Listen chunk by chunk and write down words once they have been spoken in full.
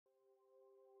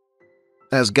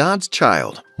As God's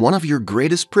child, one of your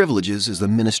greatest privileges is the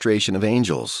ministration of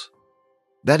angels.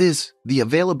 That is, the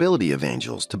availability of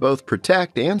angels to both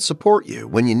protect and support you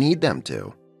when you need them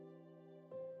to.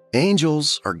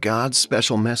 Angels are God's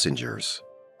special messengers.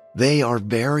 They are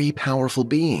very powerful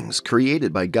beings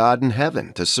created by God in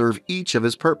heaven to serve each of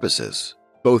His purposes,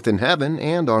 both in heaven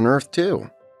and on earth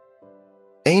too.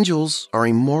 Angels are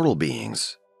immortal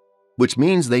beings, which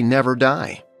means they never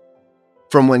die.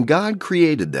 From when God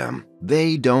created them,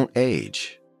 they don't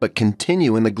age, but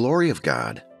continue in the glory of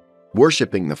God,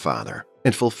 worshiping the Father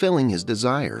and fulfilling His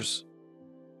desires.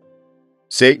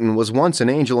 Satan was once an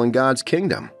angel in God's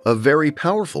kingdom, a very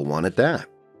powerful one at that.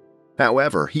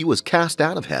 However, he was cast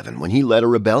out of heaven when he led a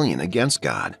rebellion against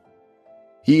God.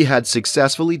 He had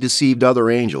successfully deceived other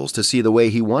angels to see the way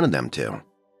he wanted them to,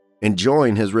 and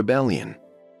join his rebellion.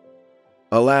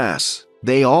 Alas,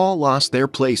 they all lost their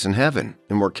place in heaven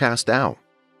and were cast out.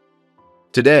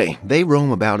 Today, they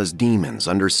roam about as demons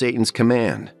under Satan's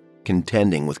command,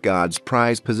 contending with God's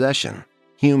prized possession,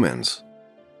 humans,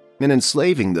 and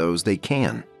enslaving those they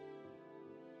can.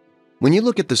 When you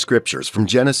look at the scriptures from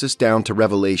Genesis down to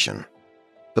Revelation,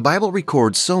 the Bible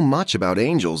records so much about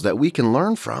angels that we can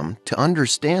learn from to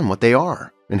understand what they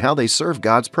are and how they serve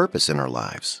God's purpose in our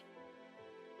lives.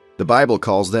 The Bible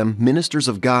calls them ministers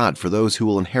of God for those who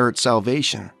will inherit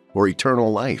salvation or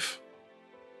eternal life.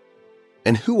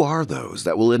 And who are those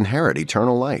that will inherit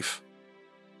eternal life?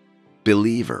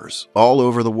 Believers all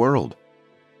over the world.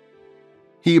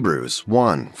 Hebrews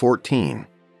 1:14.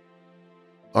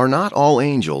 Are not all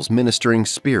angels ministering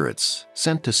spirits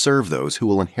sent to serve those who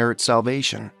will inherit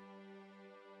salvation?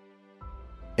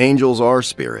 Angels are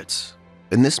spirits,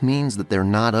 and this means that they're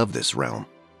not of this realm,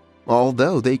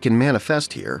 although they can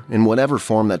manifest here in whatever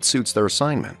form that suits their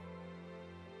assignment.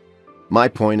 My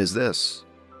point is this: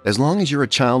 as long as you're a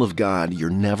child of God, you're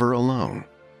never alone.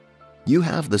 You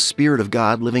have the Spirit of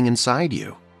God living inside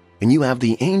you, and you have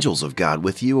the angels of God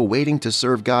with you awaiting to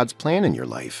serve God's plan in your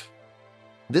life.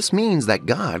 This means that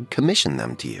God commissioned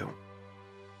them to you.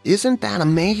 Isn't that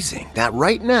amazing that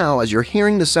right now, as you're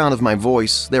hearing the sound of my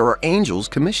voice, there are angels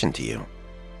commissioned to you?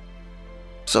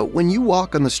 So when you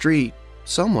walk on the street,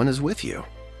 someone is with you.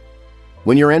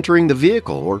 When you're entering the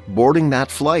vehicle or boarding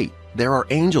that flight, there are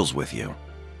angels with you.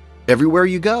 Everywhere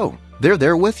you go, they're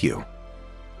there with you.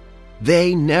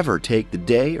 They never take the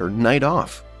day or night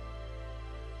off.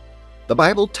 The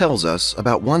Bible tells us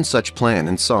about one such plan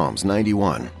in Psalms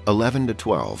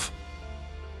 91:11-12.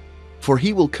 For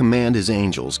He will command His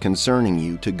angels concerning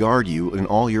you to guard you in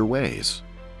all your ways.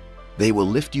 They will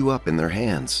lift you up in their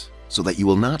hands, so that you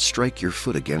will not strike your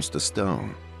foot against a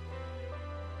stone.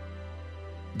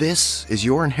 This is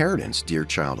your inheritance, dear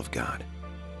child of God.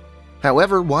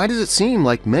 However, why does it seem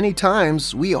like many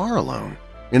times we are alone,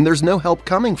 and there's no help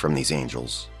coming from these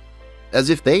angels, as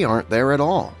if they aren't there at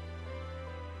all?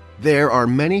 There are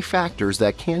many factors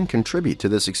that can contribute to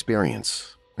this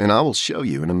experience, and I will show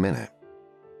you in a minute.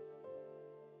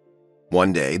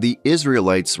 One day, the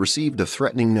Israelites received a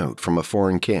threatening note from a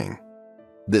foreign king.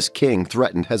 This king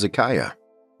threatened Hezekiah,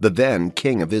 the then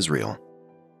king of Israel,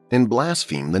 and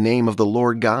blasphemed the name of the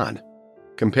Lord God,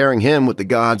 comparing him with the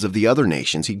gods of the other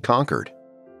nations he'd conquered.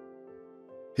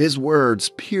 His words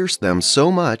pierced them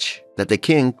so much that the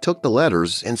king took the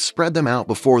letters and spread them out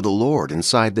before the Lord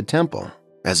inside the temple,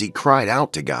 as he cried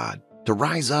out to God to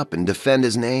rise up and defend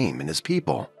His name and His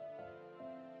people.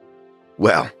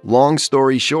 Well, long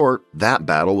story short, that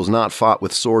battle was not fought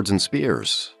with swords and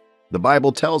spears. The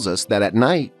Bible tells us that at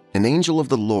night, an angel of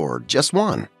the Lord, just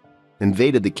one,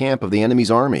 invaded the camp of the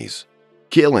enemy's armies,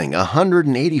 killing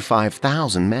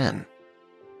 185,000 men.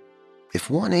 If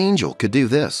one angel could do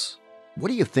this, what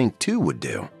do you think two would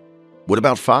do? What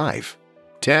about 5,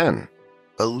 10,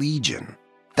 a legion,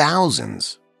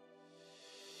 thousands?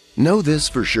 Know this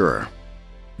for sure.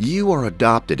 You are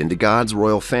adopted into God's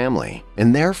royal family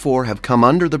and therefore have come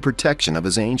under the protection of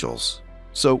His angels.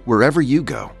 So wherever you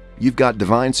go, you've got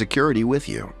divine security with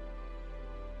you.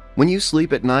 When you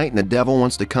sleep at night and the devil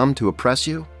wants to come to oppress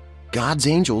you, God's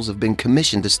angels have been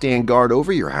commissioned to stand guard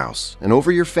over your house and over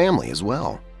your family as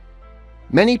well.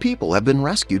 Many people have been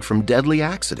rescued from deadly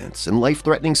accidents and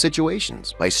life-threatening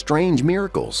situations by strange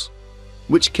miracles,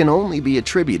 which can only be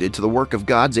attributed to the work of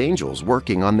God's angels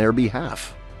working on their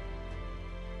behalf.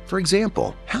 For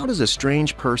example, how does a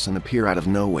strange person appear out of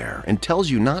nowhere and tells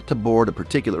you not to board a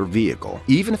particular vehicle,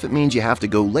 even if it means you have to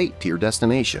go late to your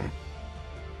destination?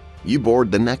 You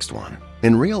board the next one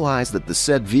and realize that the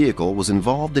said vehicle was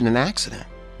involved in an accident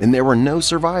and there were no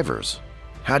survivors.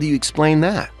 How do you explain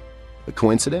that? A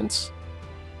coincidence?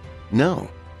 No,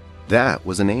 that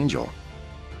was an angel.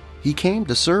 He came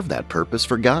to serve that purpose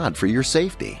for God for your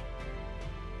safety.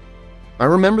 I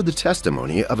remember the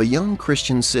testimony of a young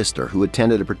Christian sister who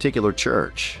attended a particular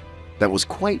church that was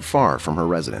quite far from her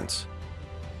residence.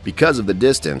 Because of the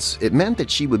distance, it meant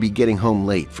that she would be getting home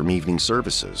late from evening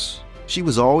services. She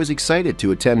was always excited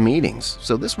to attend meetings,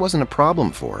 so this wasn't a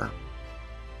problem for her.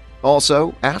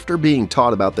 Also, after being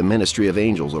taught about the ministry of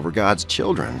angels over God's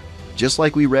children, just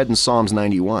like we read in Psalms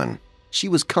 91, she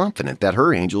was confident that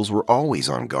her angels were always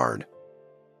on guard.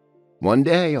 One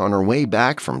day, on her way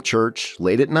back from church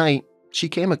late at night, she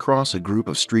came across a group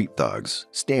of street thugs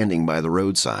standing by the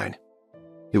roadside.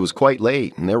 It was quite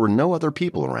late and there were no other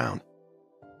people around.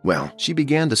 Well, she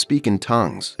began to speak in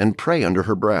tongues and pray under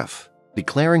her breath,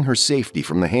 declaring her safety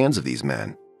from the hands of these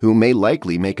men, who may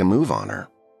likely make a move on her.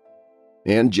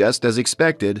 And just as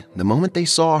expected, the moment they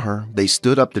saw her, they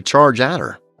stood up to charge at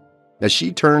her. As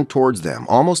she turned towards them,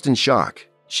 almost in shock,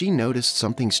 she noticed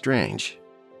something strange.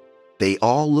 They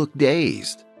all looked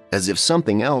dazed, as if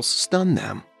something else stunned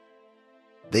them.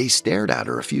 They stared at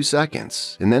her a few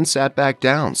seconds and then sat back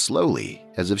down slowly,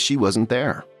 as if she wasn't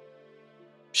there.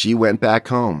 She went back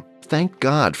home, thanked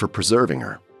God for preserving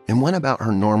her, and went about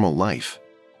her normal life.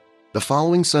 The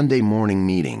following Sunday morning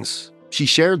meetings, she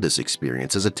shared this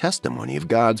experience as a testimony of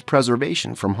God's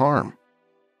preservation from harm.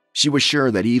 She was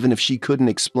sure that even if she couldn't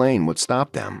explain what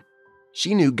stopped them,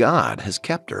 she knew God has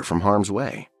kept her from harm's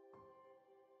way.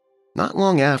 Not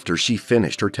long after she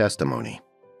finished her testimony,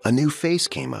 a new face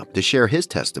came up to share his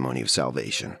testimony of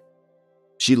salvation.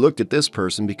 She looked at this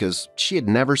person because she had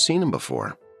never seen him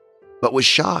before, but was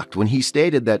shocked when he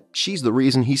stated that she's the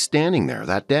reason he's standing there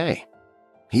that day.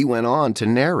 He went on to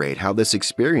narrate how this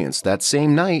experience that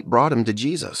same night brought him to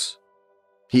Jesus.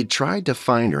 He had tried to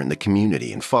find her in the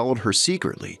community and followed her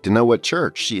secretly to know what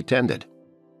church she attended.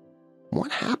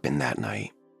 What happened that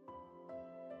night?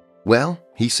 Well,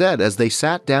 he said as they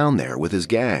sat down there with his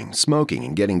gang, smoking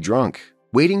and getting drunk,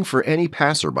 waiting for any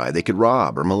passerby they could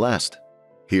rob or molest,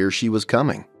 here she was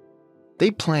coming. They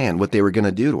planned what they were going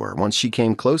to do to her once she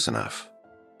came close enough.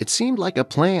 It seemed like a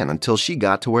plan until she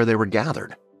got to where they were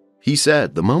gathered. He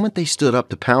said the moment they stood up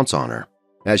to pounce on her,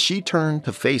 as she turned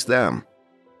to face them,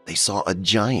 they saw a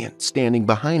giant standing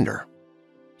behind her.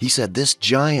 He said this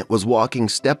giant was walking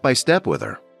step by step with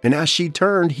her, and as she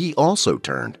turned, he also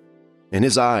turned, and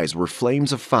his eyes were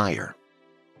flames of fire.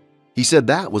 He said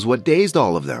that was what dazed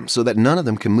all of them, so that none of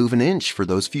them could move an inch for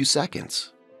those few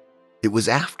seconds. It was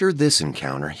after this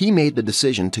encounter he made the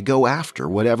decision to go after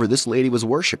whatever this lady was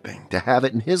worshiping, to have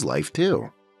it in his life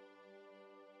too.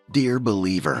 Dear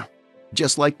believer,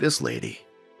 just like this lady,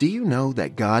 do you know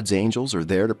that God's angels are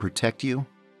there to protect you?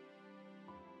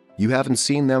 You haven't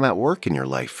seen them at work in your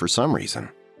life for some reason.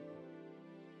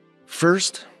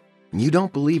 First, you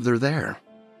don't believe they're there.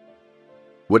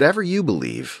 Whatever you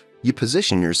believe, you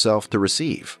position yourself to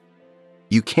receive.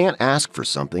 You can't ask for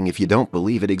something if you don't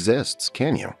believe it exists,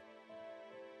 can you?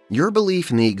 Your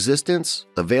belief in the existence,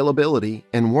 availability,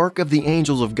 and work of the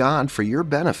angels of God for your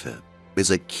benefit is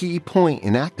a key point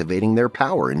in activating their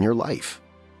power in your life.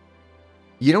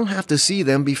 You don't have to see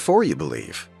them before you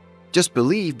believe. Just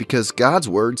believe because God's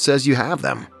word says you have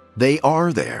them. They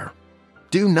are there.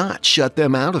 Do not shut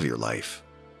them out of your life.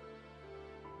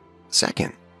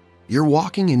 Second, you're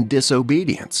walking in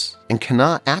disobedience and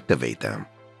cannot activate them.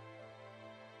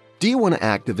 Do you want to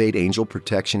activate angel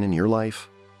protection in your life?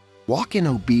 Walk in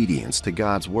obedience to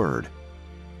God's word.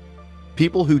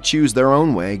 People who choose their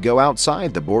own way go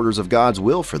outside the borders of God's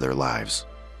will for their lives.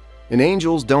 And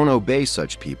angels don't obey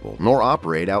such people nor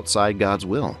operate outside God's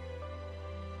will.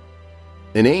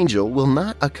 An angel will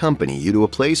not accompany you to a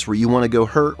place where you want to go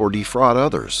hurt or defraud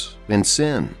others and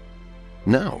sin.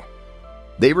 No.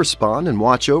 They respond and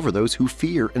watch over those who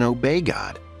fear and obey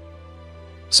God.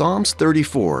 Psalms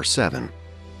 34:7.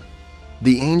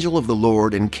 The angel of the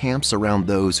Lord encamps around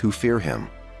those who fear him,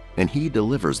 and he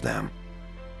delivers them.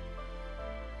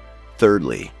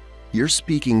 Thirdly, you're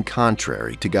speaking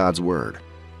contrary to God's word.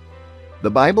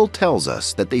 The Bible tells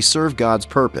us that they serve God's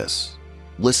purpose,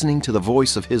 listening to the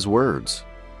voice of his words.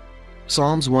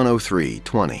 Psalms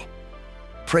 103:20.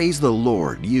 Praise the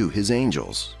Lord, you his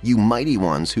angels, you mighty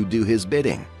ones who do his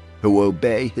bidding, who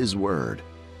obey his word.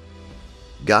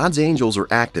 God's angels are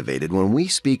activated when we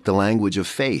speak the language of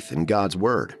faith in God's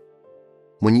word.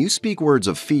 When you speak words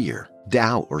of fear,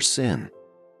 doubt, or sin,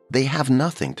 they have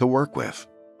nothing to work with.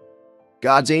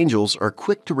 God's angels are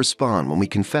quick to respond when we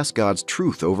confess God's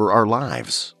truth over our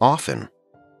lives, often.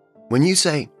 When you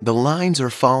say, "The lines are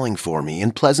falling for me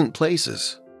in pleasant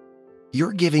places,"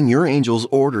 you're giving your angels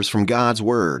orders from God's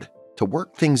word to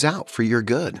work things out for your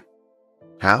good.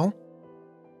 How?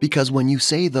 Because when you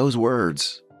say those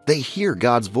words, they hear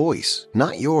God's voice,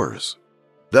 not yours.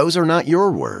 Those are not your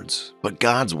words, but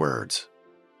God's words.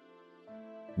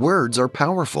 Words are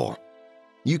powerful.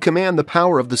 You command the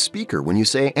power of the speaker when you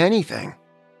say anything.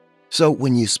 So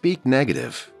when you speak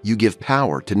negative, you give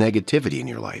power to negativity in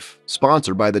your life,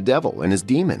 sponsored by the devil and his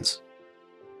demons.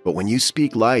 But when you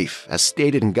speak life, as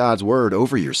stated in God's word,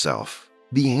 over yourself,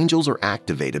 the angels are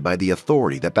activated by the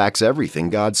authority that backs everything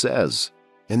God says,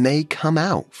 and they come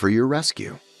out for your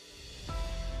rescue.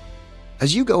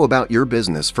 As you go about your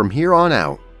business from here on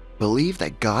out, believe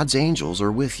that God's angels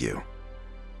are with you.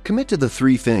 Commit to the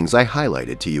 3 things I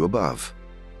highlighted to you above.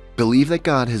 Believe that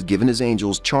God has given his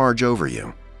angels charge over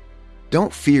you.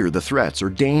 Don't fear the threats or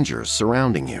dangers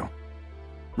surrounding you.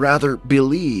 Rather,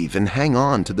 believe and hang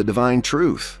on to the divine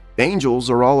truth. Angels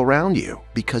are all around you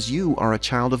because you are a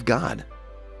child of God.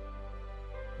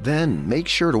 Then make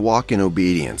sure to walk in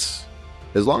obedience.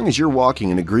 As long as you're walking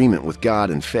in agreement with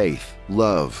God in faith,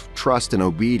 love, trust, and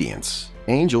obedience,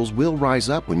 angels will rise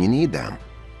up when you need them.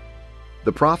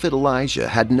 The prophet Elisha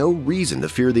had no reason to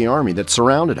fear the army that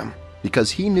surrounded him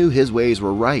because he knew his ways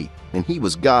were right and he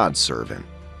was God's servant.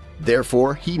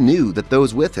 Therefore, he knew that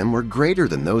those with him were greater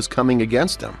than those coming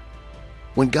against him.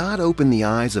 When God opened the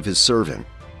eyes of his servant,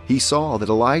 he saw that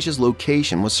Elijah's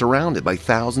location was surrounded by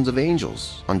thousands of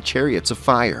angels on chariots of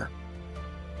fire.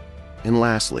 And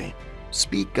lastly,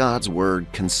 speak God's word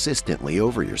consistently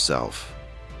over yourself.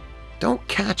 Don't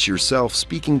catch yourself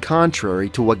speaking contrary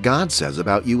to what God says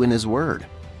about you in his word.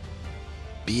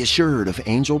 Be assured of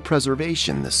angel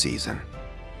preservation this season.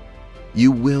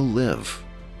 You will live,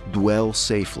 dwell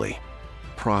safely,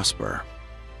 prosper,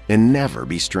 and never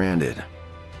be stranded.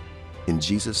 In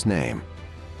Jesus' name.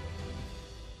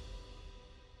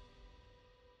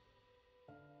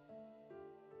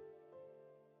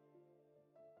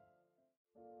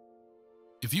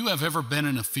 If you have ever been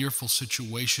in a fearful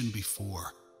situation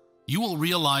before, you will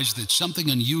realize that something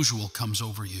unusual comes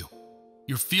over you.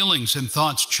 Your feelings and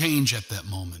thoughts change at that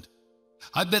moment.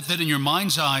 I bet that in your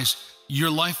mind's eyes, your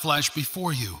life flashed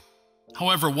before you.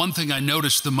 However, one thing I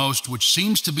noticed the most, which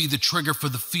seems to be the trigger for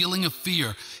the feeling of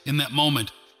fear in that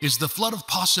moment, is the flood of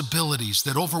possibilities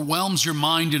that overwhelms your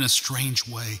mind in a strange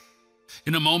way.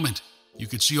 In a moment, you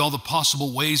could see all the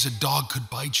possible ways a dog could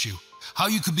bite you, how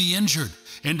you could be injured,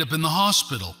 end up in the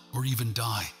hospital, or even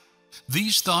die.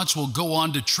 These thoughts will go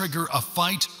on to trigger a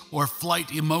fight or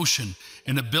flight emotion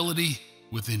and ability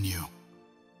within you.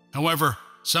 However,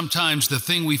 sometimes the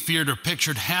thing we feared or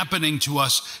pictured happening to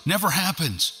us never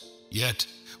happens. Yet,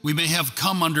 we may have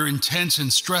come under intense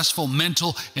and stressful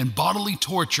mental and bodily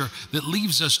torture that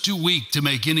leaves us too weak to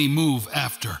make any move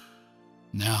after.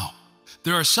 Now,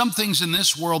 there are some things in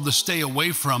this world to stay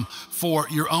away from for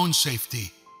your own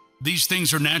safety. These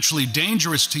things are naturally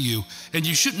dangerous to you, and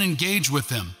you shouldn't engage with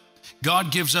them.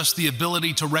 God gives us the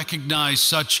ability to recognize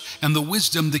such and the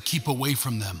wisdom to keep away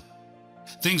from them.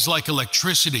 Things like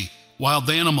electricity, wild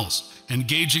animals,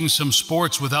 engaging some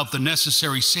sports without the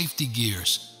necessary safety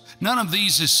gears. None of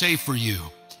these is safe for you,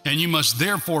 and you must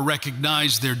therefore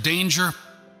recognize their danger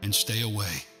and stay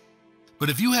away. But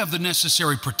if you have the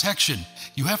necessary protection,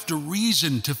 you have to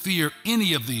reason to fear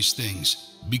any of these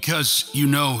things because you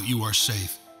know you are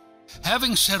safe.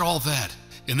 Having said all that,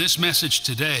 in this message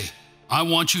today, I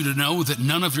want you to know that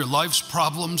none of your life's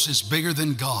problems is bigger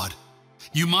than God.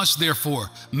 You must therefore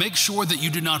make sure that you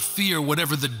do not fear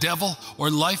whatever the devil or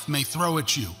life may throw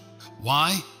at you.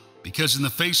 Why? Because in the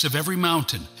face of every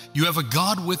mountain, you have a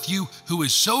God with you who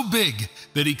is so big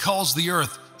that he calls the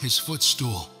earth his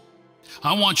footstool.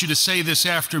 I want you to say this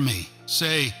after me.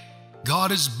 Say,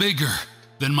 God is bigger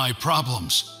than my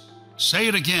problems. Say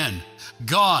it again.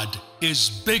 God is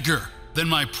bigger than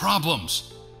my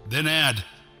problems. Then add,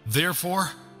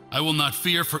 therefore, I will not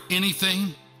fear for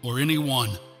anything or anyone.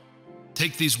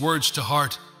 Take these words to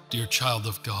heart, dear child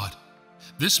of God.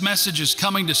 This message is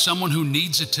coming to someone who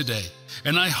needs it today,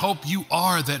 and I hope you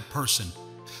are that person.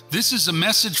 This is a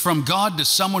message from God to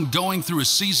someone going through a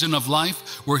season of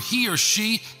life where he or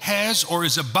she has or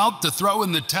is about to throw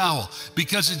in the towel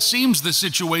because it seems the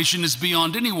situation is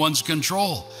beyond anyone's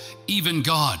control, even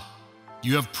God.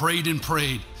 You have prayed and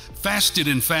prayed, fasted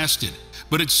and fasted,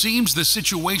 but it seems the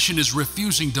situation is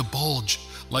refusing to bulge,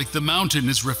 like the mountain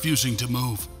is refusing to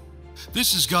move.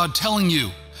 This is God telling you,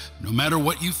 no matter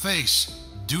what you face,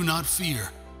 do not fear.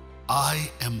 I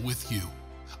am with you.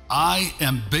 I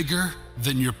am bigger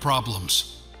than your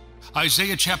problems.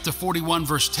 Isaiah chapter 41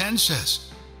 verse 10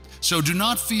 says, so do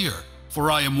not fear,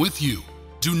 for I am with you.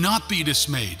 Do not be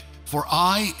dismayed, for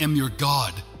I am your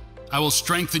God. I will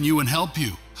strengthen you and help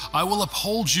you. I will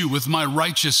uphold you with my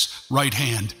righteous right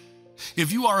hand.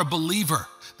 If you are a believer,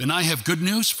 then I have good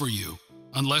news for you.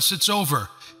 Unless it's over,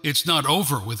 it's not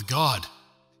over with God.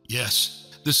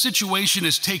 Yes, the situation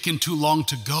has taken too long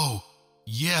to go,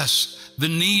 Yes, the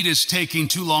need is taking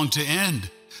too long to end.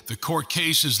 The court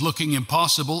case is looking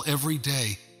impossible every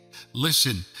day.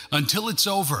 Listen, until it's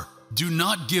over, do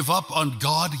not give up on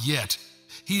God yet.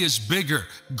 He is bigger,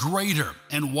 greater,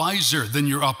 and wiser than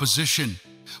your opposition.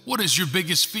 What is your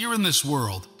biggest fear in this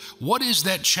world? What is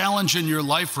that challenge in your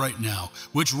life right now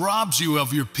which robs you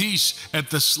of your peace at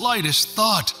the slightest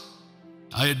thought?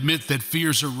 I admit that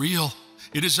fears are real.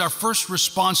 It is our first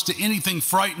response to anything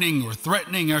frightening or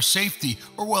threatening our safety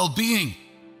or well-being.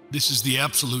 This is the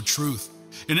absolute truth.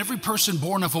 And every person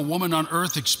born of a woman on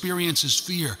earth experiences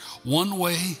fear one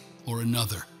way or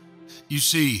another. You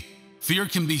see, fear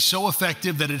can be so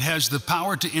effective that it has the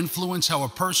power to influence how a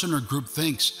person or group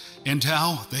thinks and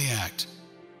how they act.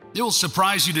 It will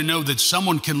surprise you to know that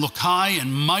someone can look high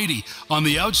and mighty on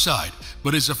the outside,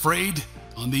 but is afraid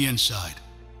on the inside.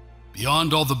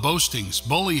 Beyond all the boastings,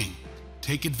 bullying,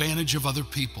 take advantage of other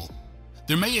people.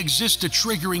 There may exist a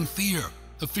triggering fear,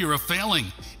 a fear of failing,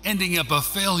 ending up a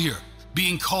failure,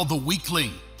 being called the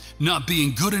weakling, not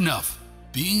being good enough,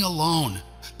 being alone,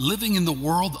 living in the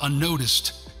world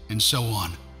unnoticed, and so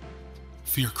on.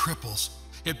 Fear cripples.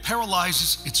 It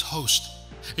paralyzes its host.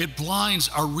 It blinds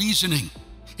our reasoning.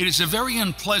 It is a very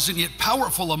unpleasant yet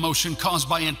powerful emotion caused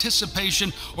by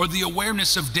anticipation or the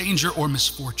awareness of danger or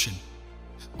misfortune.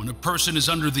 When a person is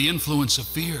under the influence of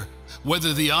fear,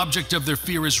 whether the object of their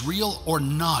fear is real or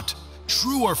not,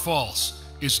 true or false,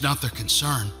 is not their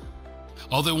concern.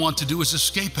 All they want to do is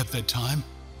escape at that time,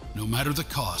 no matter the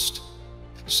cost.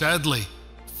 Sadly,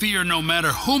 fear, no matter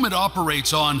whom it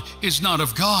operates on, is not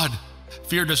of God.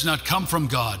 Fear does not come from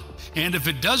God. And if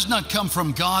it does not come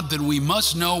from God, then we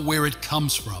must know where it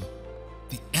comes from.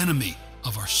 The enemy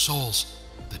of our souls,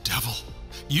 the devil,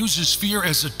 uses fear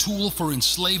as a tool for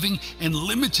enslaving and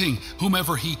limiting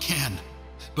whomever he can.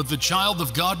 But the child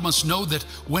of God must know that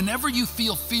whenever you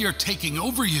feel fear taking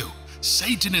over you,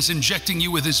 Satan is injecting you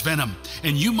with his venom,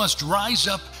 and you must rise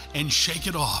up and shake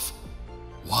it off.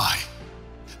 Why?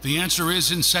 The answer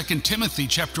is in 2 Timothy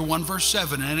chapter 1, verse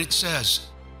 7, and it says,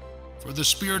 "For the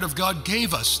Spirit of God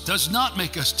gave us, does not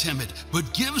make us timid,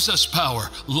 but gives us power,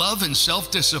 love, and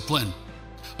self-discipline."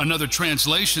 Another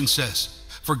translation says,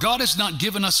 "For God has not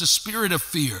given us a spirit of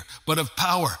fear, but of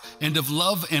power and of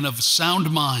love and of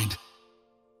sound mind."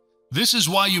 This is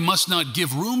why you must not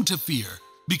give room to fear,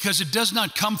 because it does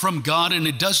not come from God and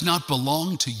it does not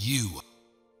belong to you.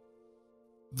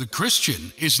 The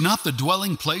Christian is not the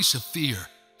dwelling place of fear.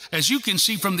 As you can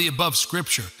see from the above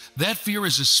scripture, that fear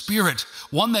is a spirit,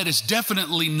 one that is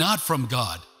definitely not from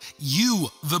God.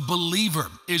 You, the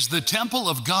believer, is the temple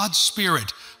of God's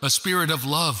Spirit, a spirit of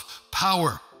love,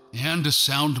 power, and a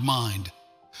sound mind.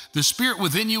 The Spirit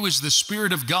within you is the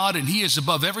Spirit of God, and He is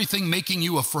above everything making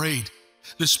you afraid.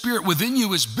 The Spirit within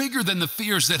you is bigger than the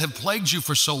fears that have plagued you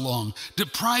for so long,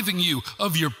 depriving you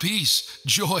of your peace,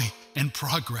 joy, and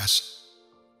progress.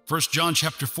 1 John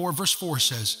chapter 4, verse 4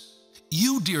 says,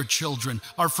 "You, dear children,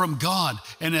 are from God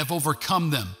and have overcome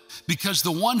them, because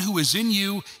the one who is in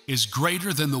you is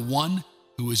greater than the one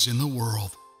who is in the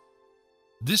world."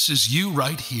 This is you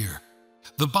right here.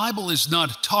 The Bible is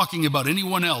not talking about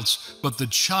anyone else but the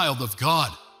child of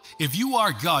God. If you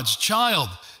are God's child,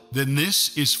 then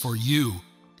this is for you.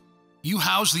 You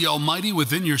house the Almighty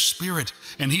within your spirit,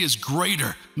 and He is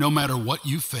greater no matter what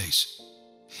you face.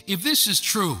 If this is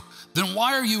true, then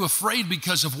why are you afraid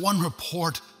because of one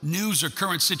report, news, or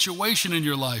current situation in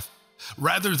your life?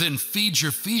 Rather than feed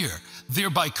your fear,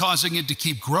 thereby causing it to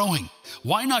keep growing,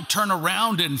 why not turn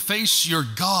around and face your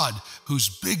God who's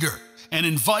bigger and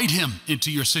invite Him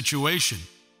into your situation?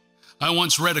 I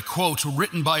once read a quote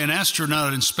written by an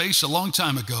astronaut in space a long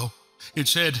time ago. It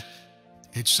said,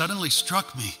 "It suddenly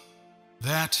struck me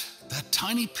that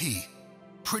tiny pea,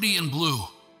 pretty and blue,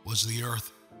 was the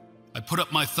Earth. I put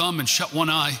up my thumb and shut one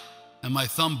eye, and my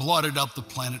thumb blotted out the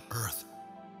planet Earth.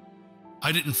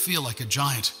 I didn't feel like a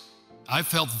giant. I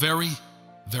felt very,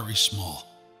 very small."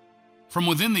 From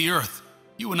within the Earth,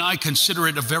 you and I consider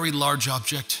it a very large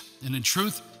object, and in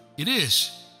truth, it is.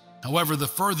 However, the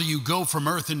further you go from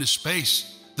Earth into space,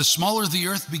 the smaller the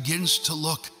Earth begins to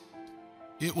look.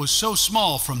 It was so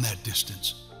small from that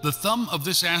distance, the thumb of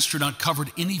this astronaut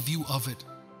covered any view of it.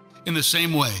 In the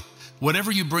same way,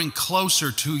 whatever you bring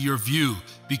closer to your view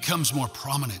becomes more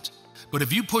prominent. But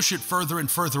if you push it further and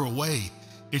further away,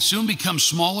 it soon becomes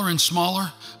smaller and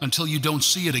smaller until you don't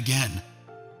see it again.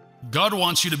 God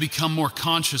wants you to become more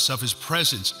conscious of His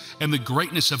presence and the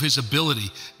greatness of His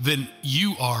ability than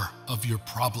you are of your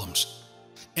problems.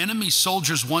 Enemy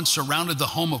soldiers once surrounded the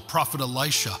home of Prophet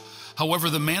Elisha. However,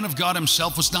 the man of God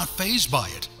himself was not fazed by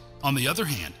it. On the other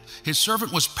hand, his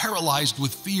servant was paralyzed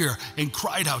with fear and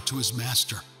cried out to his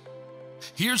master.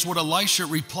 Here's what Elisha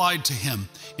replied to him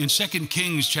in 2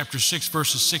 Kings chapter 6,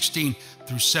 verses 16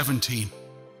 through 17.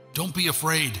 "Don't be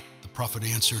afraid," the prophet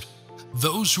answered.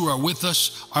 "Those who are with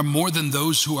us are more than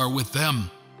those who are with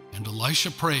them." And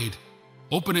Elisha prayed,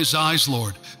 "Open his eyes,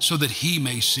 Lord, so that he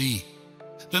may see."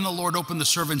 Then the Lord opened the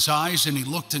servant's eyes, and he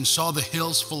looked and saw the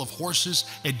hills full of horses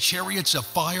and chariots of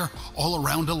fire all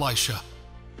around Elisha.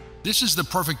 This is the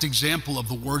perfect example of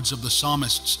the words of the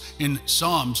psalmists in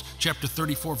Psalms chapter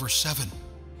 34, verse 7.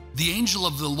 "The angel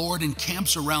of the Lord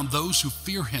encamps around those who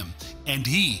fear him, and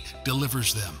he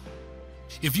delivers them."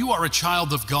 If you are a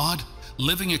child of God,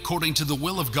 living according to the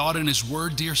will of God and his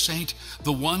word, dear saint,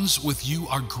 the ones with you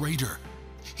are greater.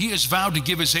 He has vowed to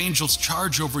give his angels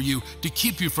charge over you to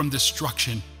keep you from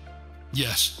destruction.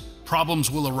 Yes, problems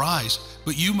will arise,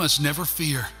 but you must never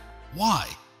fear.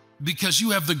 Why? Because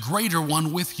you have the greater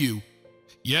one with you.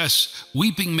 Yes,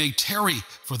 weeping may tarry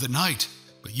for the night,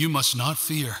 but you must not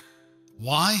fear.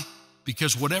 Why?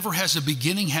 Because whatever has a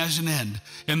beginning has an end,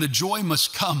 and the joy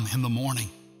must come in the morning.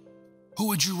 Who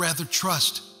would you rather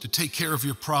trust to take care of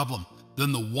your problem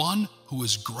than the one who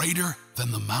is greater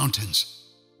than the mountains?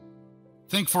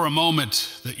 Think for a moment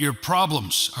that your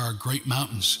problems are great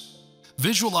mountains.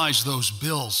 Visualize those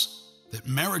bills, that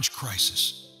marriage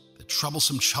crisis, the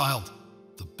troublesome child,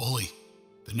 the bully,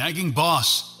 the nagging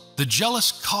boss, the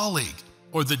jealous colleague,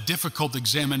 or the difficult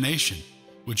examination,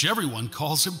 which everyone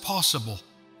calls impossible.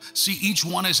 See each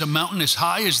one as a mountain as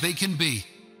high as they can be.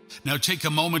 Now take a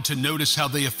moment to notice how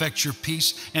they affect your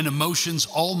peace and emotions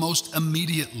almost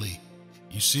immediately.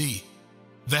 You see,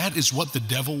 that is what the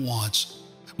devil wants.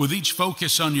 With each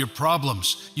focus on your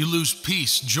problems, you lose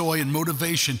peace, joy, and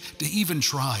motivation to even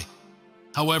try.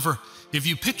 However, if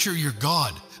you picture your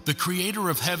God, the creator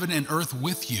of heaven and earth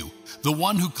with you, the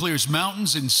one who clears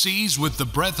mountains and seas with the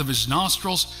breath of his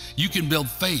nostrils, you can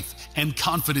build faith and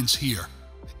confidence here.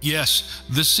 Yes,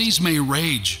 the seas may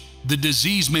rage, the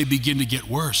disease may begin to get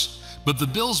worse, but the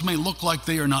bills may look like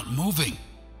they are not moving.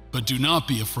 But do not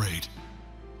be afraid.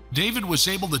 David was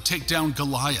able to take down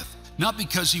Goliath, not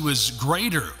because he was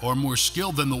greater or more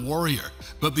skilled than the warrior,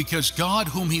 but because God,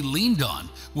 whom he leaned on,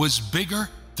 was bigger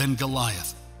than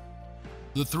Goliath.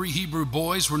 The 3 Hebrew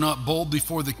boys were not bold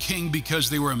before the king because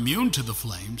they were immune to the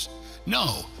flames.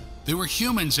 No, they were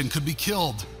humans and could be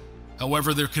killed.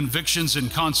 However, their convictions and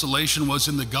consolation was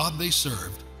in the God they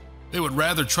served. They would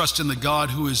rather trust in the God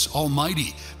who is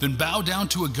almighty than bow down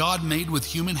to a God made with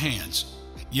human hands.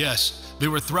 Yes, they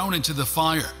were thrown into the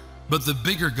fire, but the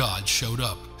bigger God showed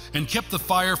up and kept the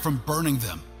fire from burning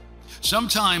them.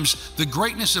 Sometimes the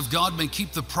greatness of God may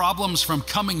keep the problems from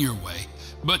coming your way,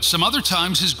 but some other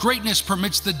times his greatness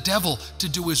permits the devil to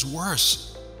do his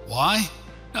worst. Why?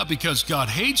 Not because God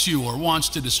hates you or wants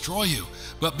to destroy you,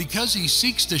 but because he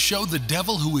seeks to show the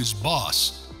devil who is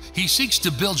boss. He seeks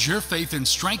to build your faith and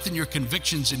strengthen your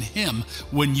convictions in him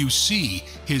when you see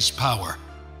his power.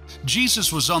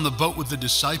 Jesus was on the boat with the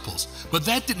disciples, but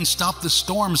that didn't stop the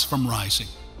storms from rising.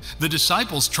 The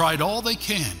disciples tried all they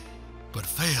can, but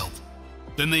failed.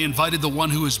 Then they invited the one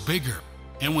who is bigger,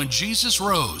 and when Jesus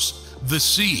rose, the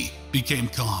sea became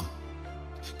calm.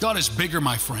 God is bigger,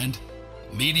 my friend.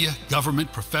 Media,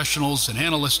 government, professionals, and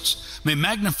analysts may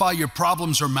magnify your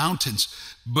problems or mountains,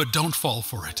 but don't fall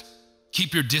for it.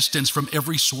 Keep your distance from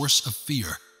every source of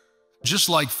fear. Just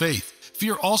like faith,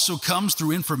 fear also comes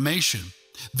through information.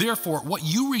 Therefore, what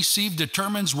you receive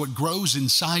determines what grows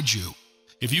inside you.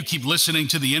 If you keep listening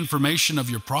to the information of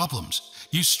your problems,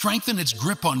 you strengthen its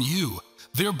grip on you,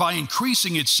 thereby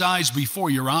increasing its size before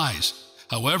your eyes.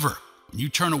 However, when you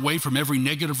turn away from every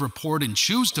negative report and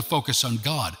choose to focus on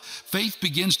God, faith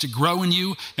begins to grow in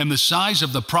you and the size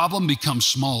of the problem becomes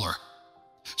smaller.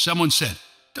 Someone said,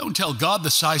 "Don't tell God the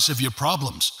size of your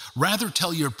problems. Rather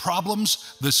tell your problems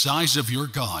the size of your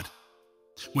God."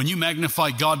 When you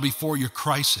magnify God before your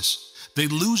crisis, they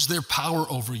lose their power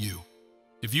over you.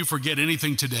 If you forget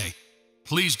anything today,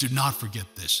 please do not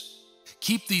forget this.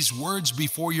 Keep these words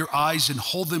before your eyes and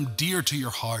hold them dear to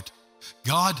your heart.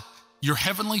 God, your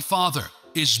heavenly Father,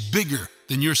 is bigger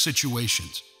than your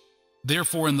situations.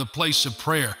 Therefore, in the place of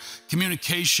prayer,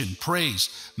 communication, praise,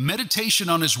 meditation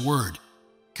on his word,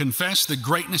 confess the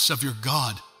greatness of your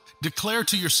God. Declare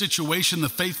to your situation the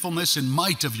faithfulness and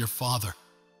might of your Father.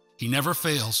 He never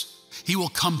fails. He will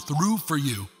come through for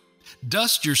you.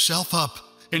 Dust yourself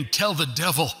up and tell the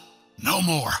devil, no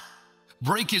more.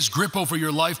 Break his grip over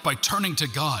your life by turning to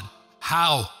God.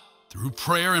 How? Through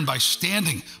prayer and by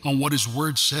standing on what his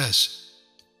word says.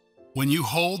 When you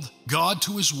hold God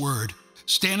to his word,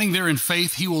 standing there in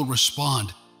faith, he will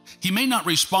respond. He may not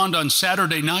respond on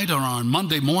Saturday night or on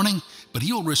Monday morning, but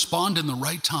he will respond in the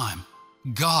right time.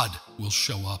 God will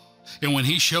show up. And when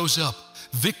he shows up,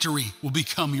 Victory will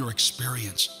become your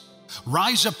experience.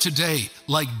 Rise up today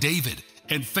like David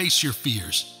and face your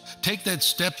fears. Take that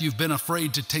step you've been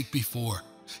afraid to take before.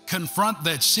 Confront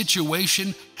that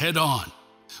situation head on.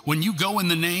 When you go in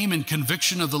the name and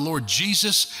conviction of the Lord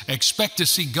Jesus, expect to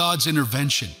see God's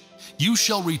intervention. You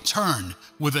shall return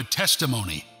with a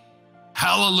testimony.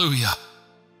 Hallelujah.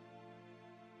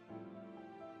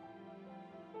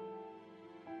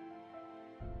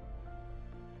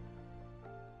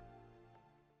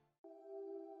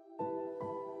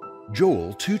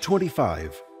 Joel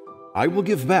 2:25, I will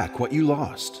give back what you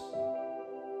lost.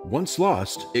 Once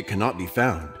lost, it cannot be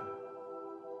found.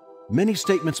 Many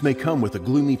statements may come with a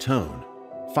gloomy tone,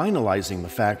 finalizing the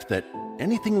fact that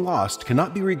anything lost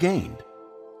cannot be regained.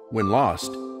 When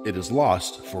lost, it is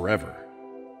lost forever.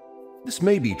 This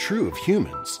may be true of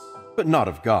humans, but not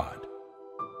of God.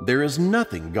 There is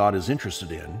nothing God is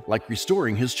interested in like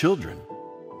restoring His children.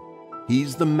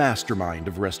 He's the mastermind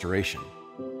of restoration.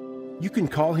 You can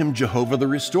call Him Jehovah the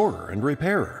Restorer and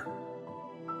Repairer.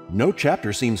 No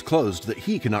chapter seems closed that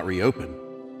He cannot reopen.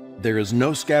 There is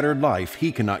no scattered life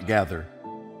He cannot gather.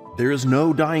 There is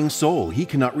no dying soul He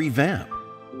cannot revamp.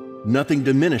 Nothing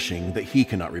diminishing that He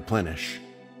cannot replenish.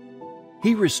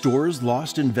 He restores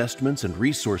lost investments and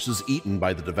resources eaten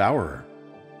by the devourer.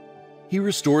 He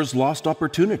restores lost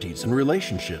opportunities and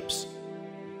relationships.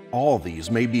 All these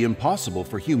may be impossible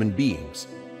for human beings,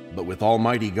 but with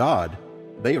Almighty God,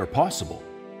 they are possible.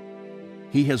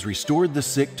 He has restored the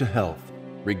sick to health,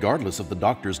 regardless of the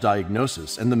doctor's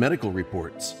diagnosis and the medical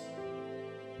reports.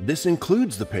 This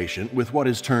includes the patient with what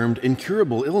is termed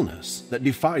incurable illness that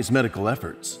defies medical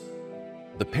efforts.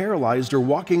 The paralyzed are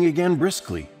walking again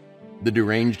briskly. The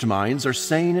deranged minds are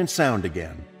sane and sound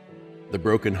again. The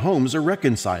broken homes are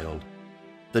reconciled.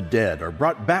 The dead are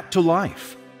brought back to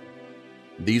life.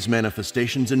 These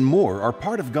manifestations and more are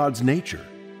part of God's nature.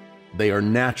 They are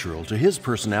natural to His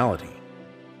personality.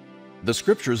 The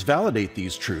Scriptures validate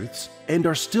these truths and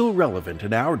are still relevant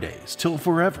in our days till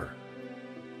forever.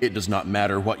 It does not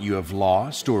matter what you have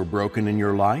lost or broken in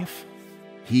your life.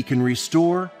 He can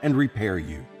restore and repair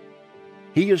you.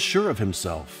 He is sure of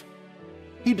Himself.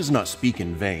 He does not speak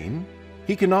in vain.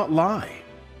 He cannot lie.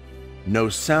 No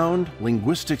sound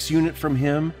linguistics unit from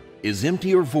Him is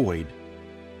empty or void.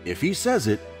 If He says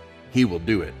it, He will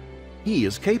do it. He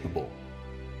is capable.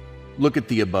 Look at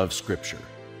the above scripture.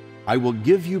 I will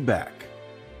give you back.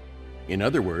 In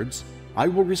other words, I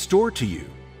will restore to you,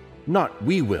 not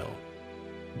we will.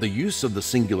 The use of the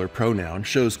singular pronoun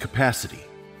shows capacity.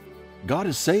 God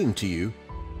is saying to you,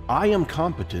 I am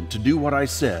competent to do what I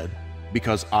said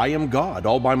because I am God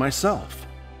all by myself.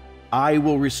 I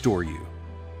will restore you.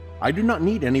 I do not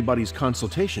need anybody's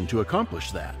consultation to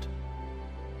accomplish that.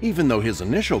 Even though His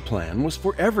initial plan was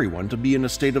for everyone to be in a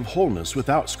state of wholeness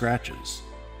without scratches.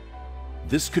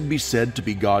 This could be said to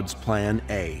be God's plan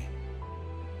A.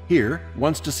 Here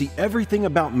wants to see everything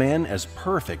about man as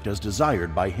perfect as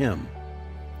desired by Him.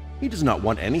 He does not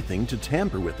want anything to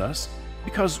tamper with us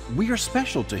because we are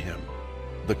special to Him,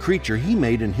 the creature He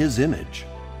made in His image.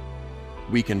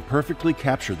 We can perfectly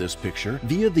capture this picture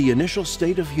via the initial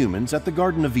state of humans at the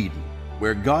Garden of Eden,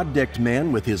 where God decked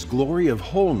man with His glory of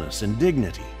wholeness and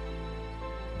dignity.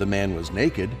 The man was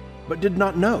naked, but did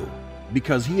not know,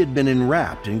 because he had been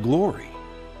enwrapped in glory.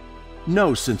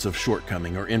 No sense of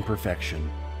shortcoming or imperfection.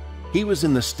 He was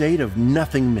in the state of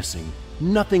nothing missing,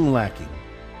 nothing lacking.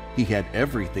 He had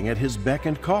everything at His beck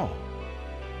and call.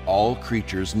 All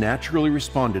creatures naturally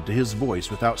responded to His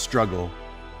voice without struggle.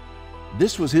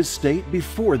 This was His state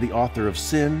before the author of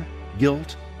sin,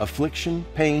 guilt, affliction,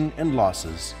 pain, and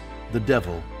losses, the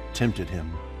devil, tempted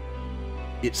Him.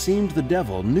 It seemed the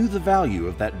devil knew the value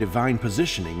of that divine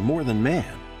positioning more than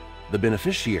man, the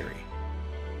beneficiary.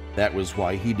 That was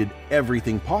why he did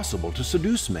everything possible to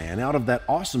seduce man out of that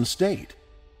awesome state.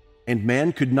 And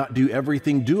man could not do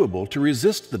everything doable to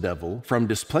resist the devil from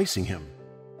displacing him.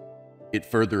 It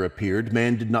further appeared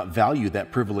man did not value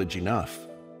that privilege enough,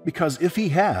 because if he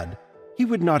had, he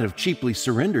would not have cheaply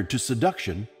surrendered to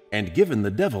seduction and given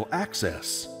the devil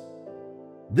access.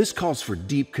 This calls for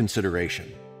deep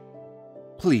consideration.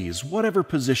 Please, whatever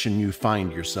position you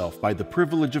find yourself by the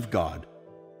privilege of God,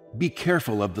 be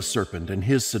careful of the serpent and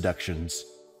his seductions.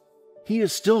 He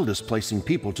is still displacing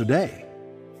people today.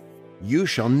 You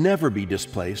shall never be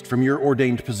displaced from your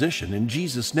ordained position in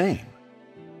Jesus' name.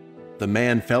 The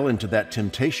man fell into that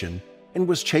temptation and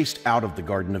was chased out of the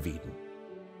Garden of Eden.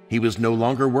 He was no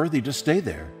longer worthy to stay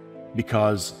there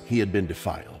because he had been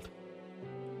defiled.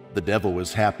 The devil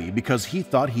was happy because he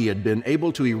thought he had been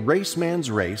able to erase man's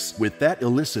race with that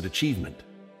illicit achievement,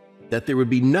 that there would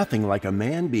be nothing like a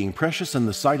man being precious in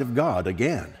the sight of God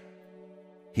again.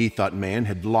 He thought man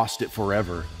had lost it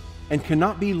forever and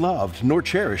cannot be loved nor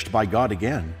cherished by God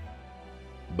again.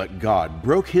 But God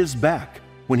broke his back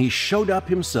when he showed up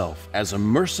himself as a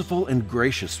merciful and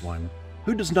gracious one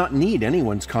who does not need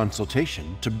anyone's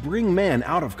consultation to bring man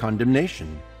out of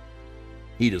condemnation.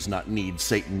 He does not need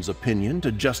Satan's opinion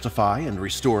to justify and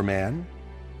restore man.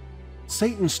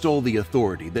 Satan stole the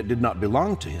authority that did not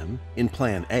belong to him in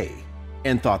Plan A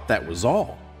and thought that was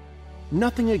all.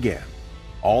 Nothing again.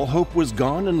 All hope was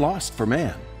gone and lost for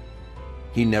man.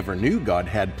 He never knew God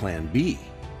had Plan B.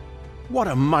 What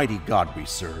a mighty God we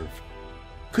serve!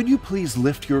 Could you please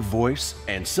lift your voice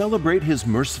and celebrate his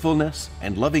mercifulness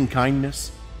and loving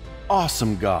kindness?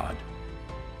 Awesome God!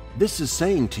 This is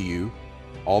saying to you,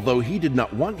 although he did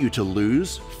not want you to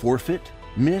lose, forfeit,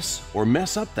 miss, or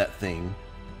mess up that thing,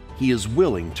 he is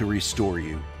willing to restore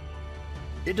you.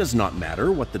 It does not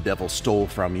matter what the devil stole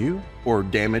from you or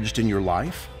damaged in your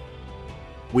life.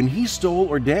 When he stole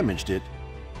or damaged it,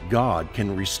 God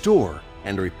can restore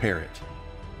and repair it.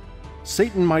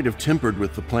 Satan might have tempered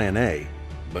with the Plan A,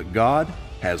 but God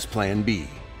has Plan B.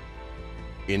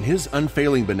 In his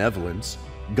unfailing benevolence,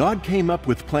 God came up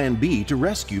with Plan B to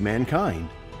rescue mankind.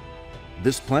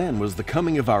 This plan was the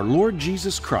coming of our Lord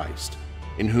Jesus Christ,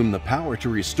 in whom the power to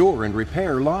restore and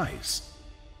repair lies.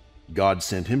 God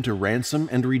sent him to ransom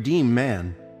and redeem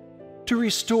man, to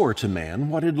restore to man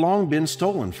what had long been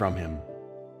stolen from him.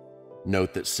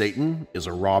 Note that Satan is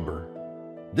a robber.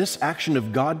 This action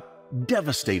of God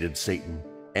devastated Satan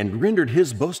and rendered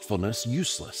his boastfulness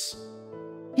useless.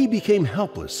 He became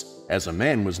helpless as a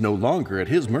man was no longer at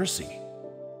his mercy.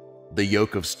 The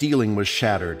yoke of stealing was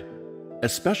shattered,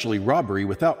 especially robbery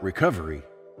without recovery.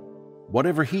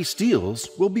 Whatever he steals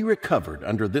will be recovered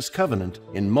under this covenant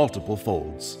in multiple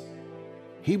folds.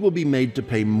 He will be made to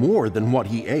pay more than what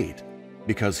he ate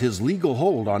because his legal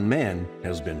hold on man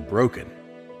has been broken.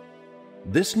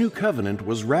 This new covenant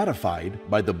was ratified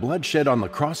by the blood shed on the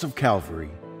cross of Calvary.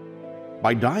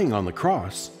 By dying on the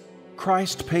cross,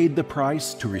 Christ paid the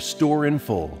price to restore in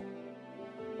full.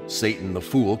 Satan the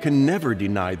fool can never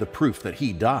deny the proof that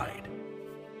he died.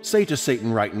 Say to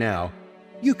Satan right now,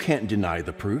 "You can't deny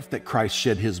the proof that Christ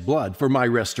shed his blood for my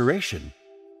restoration,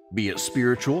 be it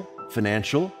spiritual,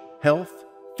 financial, health,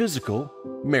 physical,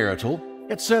 marital,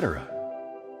 etc."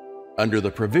 Under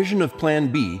the provision of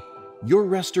Plan B, your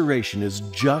restoration is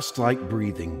just like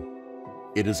breathing.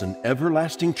 It is an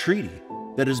everlasting treaty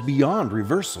that is beyond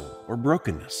reversal or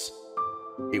brokenness.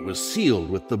 It was sealed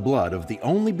with the blood of the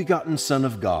only begotten Son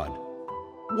of God.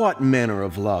 What manner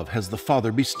of love has the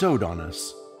Father bestowed on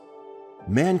us?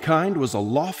 Mankind was a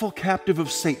lawful captive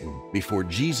of Satan before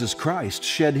Jesus Christ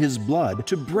shed his blood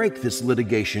to break this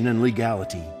litigation and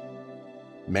legality.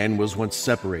 Man was once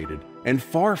separated and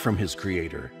far from his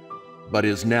Creator, but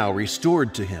is now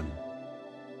restored to him.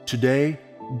 Today,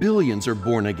 billions are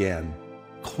born again,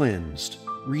 cleansed,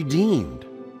 redeemed,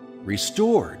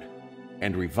 restored,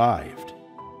 and revived.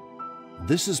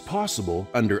 This is possible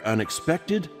under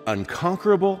unexpected,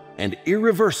 unconquerable, and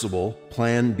irreversible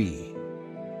Plan B.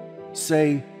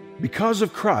 Say, "Because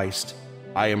of Christ,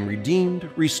 I am redeemed,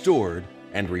 restored,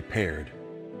 and repaired.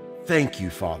 Thank you,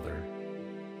 Father."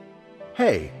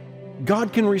 Hey,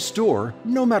 God can restore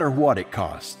no matter what it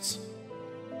costs.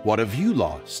 What have you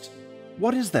lost?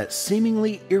 What is that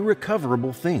seemingly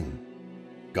irrecoverable thing?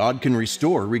 God can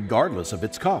restore regardless of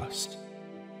its cost.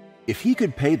 If he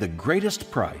could pay the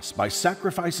greatest price by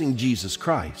sacrificing Jesus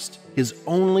Christ, his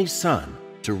only Son,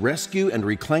 to rescue and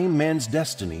reclaim man's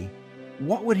destiny,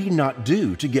 what would he not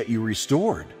do to get you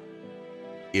restored?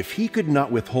 If he could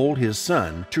not withhold his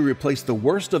Son to replace the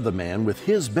worst of the man with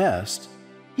his best,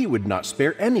 he would not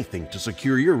spare anything to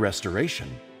secure your restoration.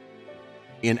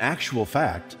 In actual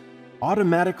fact,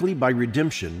 automatically by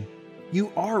redemption,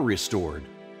 you are restored.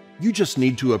 You just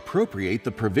need to appropriate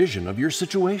the provision of your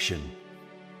situation.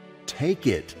 Take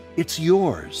it. It's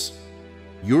yours.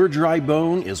 Your dry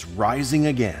bone is rising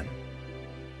again.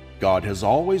 God has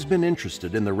always been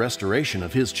interested in the restoration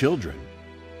of his children.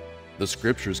 The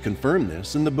scriptures confirm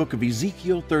this in the book of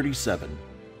Ezekiel 37,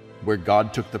 where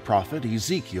God took the prophet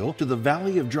Ezekiel to the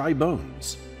valley of dry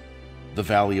bones. The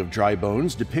valley of dry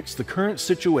bones depicts the current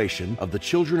situation of the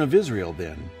children of Israel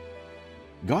then.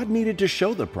 God needed to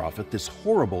show the prophet this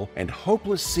horrible and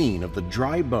hopeless scene of the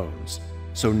dry bones,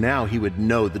 so now he would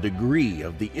know the degree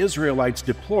of the Israelites'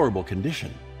 deplorable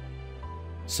condition.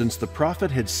 Since the prophet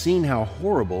had seen how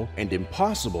horrible and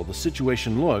impossible the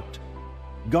situation looked,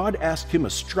 God asked him a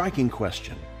striking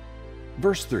question.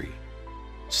 Verse 3,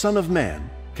 "Son of man,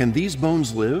 can these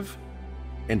bones live?"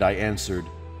 And I answered,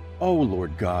 "O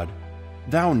Lord God,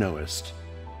 thou knowest."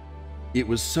 It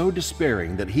was so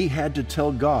despairing that he had to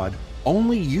tell God,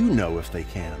 "Only you know if they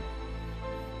can."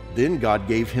 Then God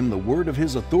gave him the word of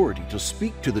his authority to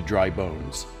speak to the dry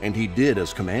bones, and he did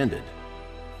as commanded.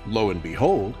 Lo and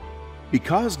behold,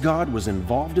 because God was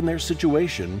involved in their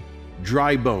situation,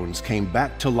 dry bones came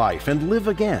back to life and live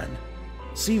again.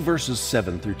 See verses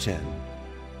 7 through 10.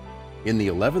 In the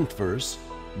 11th verse,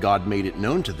 God made it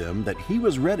known to them that he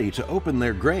was ready to open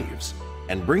their graves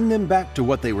and bring them back to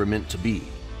what they were meant to be.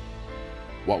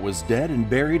 What was dead and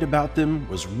buried about them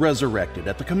was resurrected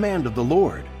at the command of the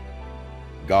Lord.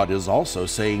 God is also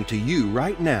saying to you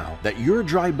right now that your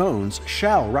dry bones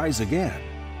shall rise again.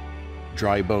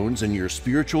 Dry bones in your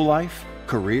spiritual life,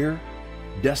 career,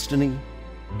 destiny,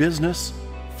 business,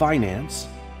 finance,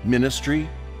 ministry,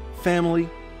 family,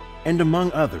 and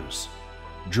among others.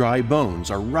 Dry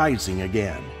bones are rising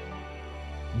again.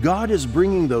 God is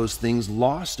bringing those things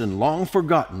lost and long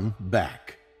forgotten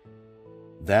back.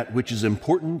 That which is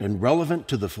important and relevant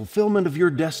to the fulfillment of your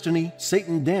destiny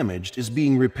Satan damaged is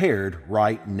being repaired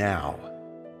right now.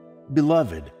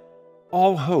 Beloved,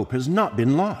 all hope has not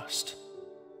been lost.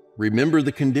 Remember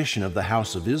the condition of the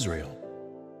house of Israel.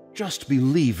 Just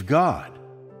believe God.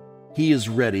 He is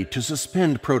ready to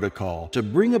suspend protocol to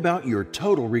bring about your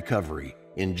total recovery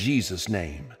in Jesus'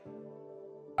 name.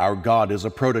 Our God is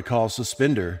a protocol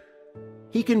suspender.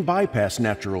 He can bypass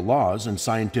natural laws and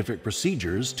scientific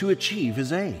procedures to achieve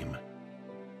his aim.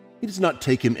 It does not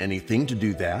take him anything to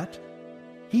do that.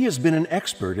 He has been an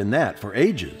expert in that for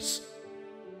ages.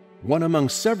 One among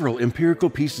several empirical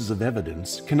pieces of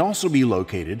evidence can also be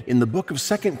located in the book of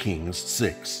 2 Kings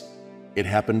 6. It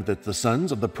happened that the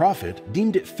sons of the prophet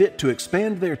deemed it fit to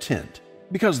expand their tent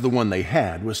because the one they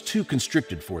had was too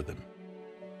constricted for them.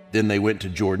 Then they went to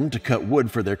Jordan to cut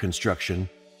wood for their construction.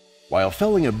 While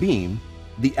felling a beam,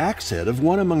 the axe head of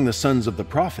one among the sons of the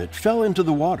prophet fell into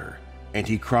the water, and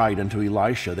he cried unto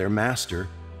Elisha their master,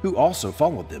 who also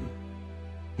followed them.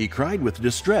 He cried with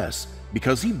distress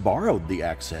because he borrowed the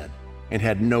axe head and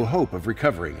had no hope of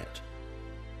recovering it.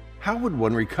 How would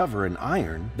one recover an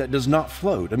iron that does not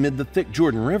float amid the thick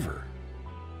Jordan River?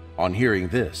 On hearing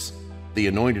this, the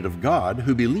anointed of God,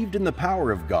 who believed in the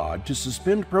power of God to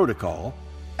suspend protocol,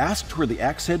 asked where the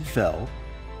axe head fell,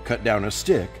 cut down a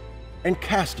stick, and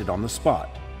cast it on the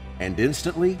spot, and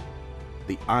instantly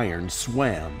the iron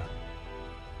swam.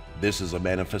 This is a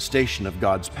manifestation of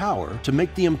God's power to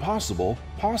make the impossible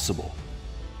possible.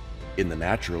 In the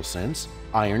natural sense,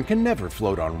 iron can never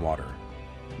float on water,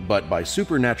 but by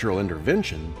supernatural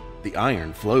intervention, the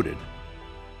iron floated.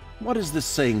 What is this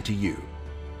saying to you?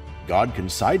 God can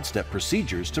sidestep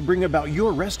procedures to bring about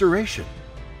your restoration.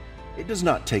 It does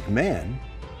not take man,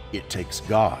 it takes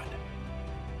God.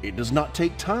 It does not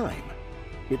take time,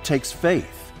 it takes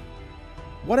faith.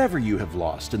 Whatever you have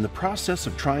lost in the process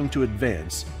of trying to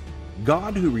advance,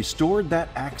 God who restored that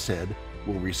axe head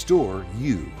will restore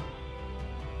you.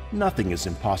 Nothing is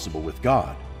impossible with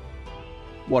God.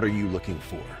 What are you looking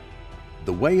for?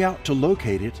 The way out to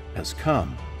locate it has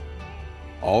come.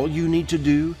 All you need to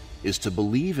do is to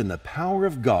believe in the power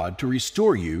of God to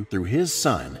restore you through His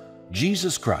Son,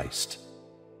 Jesus Christ.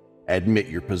 Admit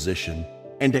your position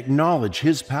and acknowledge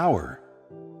His power.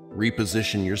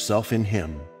 Reposition yourself in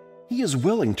Him. He is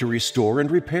willing to restore and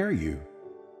repair you.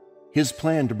 His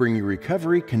plan to bring you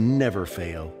recovery can never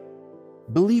fail.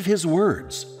 Believe His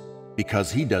words,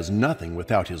 because He does nothing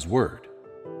without His word.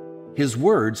 His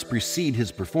words precede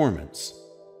His performance.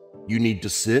 You need to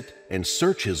sit and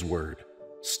search His word,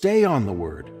 stay on the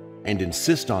word, and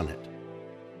insist on it.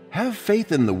 Have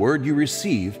faith in the word you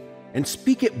receive and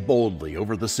speak it boldly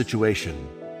over the situation.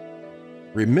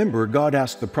 Remember, God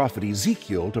asked the prophet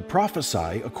Ezekiel to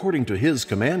prophesy according to His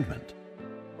commandment.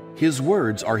 His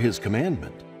words are His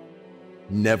commandment.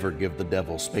 Never give the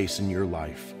devil space in your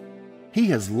life. He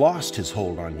has lost his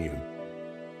hold on you.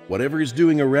 Whatever he's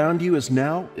doing around you is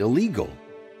now illegal.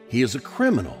 He is a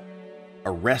criminal.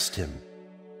 Arrest him.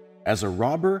 As a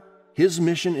robber, his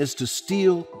mission is to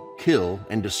steal, kill,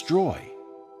 and destroy.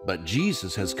 But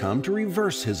Jesus has come to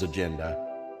reverse his agenda.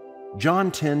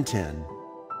 John 10:10.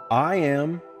 I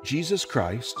am Jesus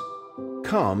Christ,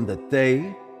 come that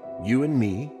they, you and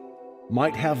me,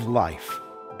 might have life,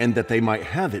 and that they might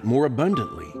have it more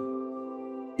abundantly.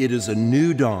 It is a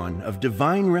new dawn of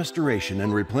divine restoration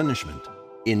and replenishment,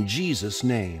 in Jesus'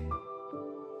 name.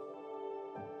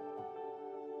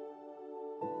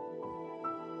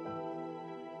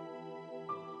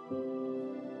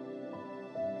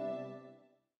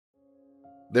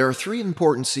 There are 3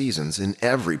 important seasons in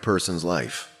every person's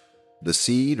life: the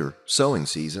seed or sowing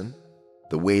season,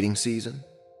 the waiting season,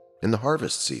 and the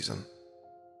harvest season.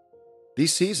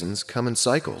 These seasons come in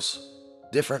cycles,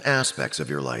 different aspects of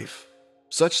your life,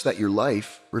 such that your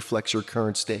life reflects your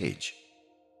current stage.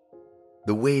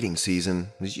 The waiting season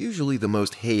is usually the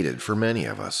most hated for many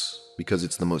of us because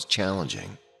it's the most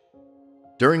challenging.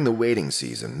 During the waiting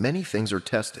season, many things are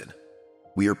tested.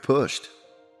 We are pushed.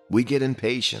 We get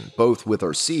impatient, both with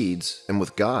our seeds and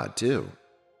with God, too.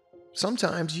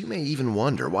 Sometimes you may even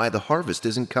wonder why the harvest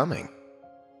isn't coming.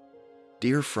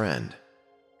 Dear friend,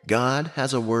 God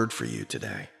has a word for you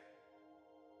today.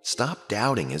 Stop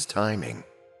doubting His timing.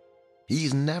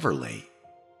 He's never late.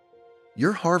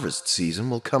 Your harvest season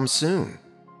will come soon.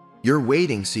 Your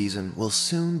waiting season will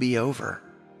soon be over.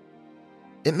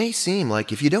 It may seem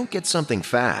like if you don't get something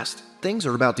fast, things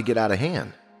are about to get out of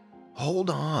hand. Hold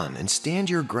on and stand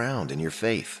your ground in your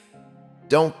faith.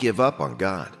 Don't give up on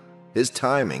God. His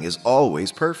timing is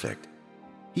always perfect.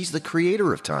 He's the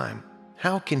creator of time.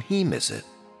 How can He miss it?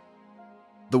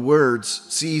 The words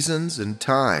seasons and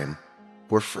time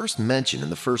were first mentioned in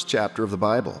the first chapter of the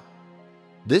Bible.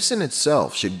 This in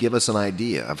itself should give us an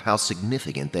idea of how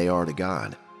significant they are to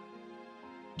God.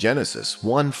 Genesis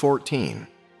 1:14.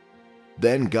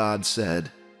 Then God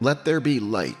said, "Let there be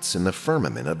lights in the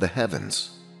firmament of the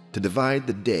heavens, to divide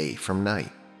the day from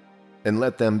night, and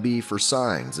let them be for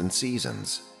signs and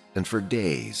seasons, and for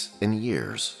days and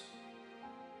years."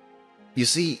 You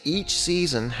see, each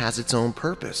season has its own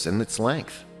purpose and its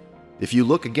length. If you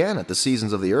look again at the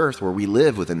seasons of the earth where we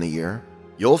live within the year,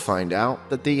 you'll find out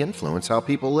that they influence how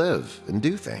people live and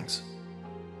do things.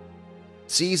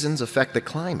 Seasons affect the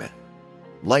climate,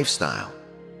 lifestyle,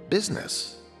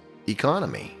 business,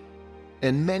 economy,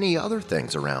 and many other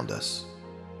things around us.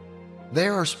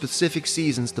 There are specific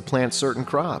seasons to plant certain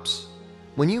crops.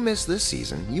 When you miss this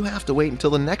season, you have to wait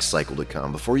until the next cycle to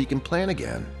come before you can plant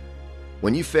again.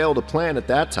 When you fail to plant at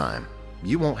that time,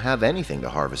 you won't have anything to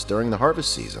harvest during the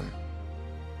harvest season.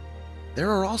 There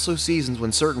are also seasons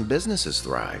when certain businesses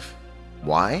thrive.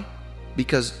 Why?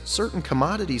 Because certain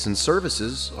commodities and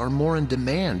services are more in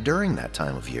demand during that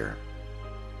time of year.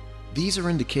 These are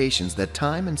indications that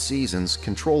time and seasons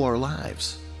control our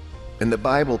lives, and the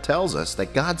Bible tells us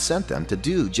that God sent them to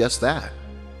do just that.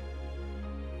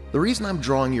 The reason I'm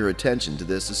drawing your attention to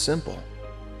this is simple.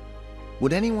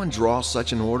 Would anyone draw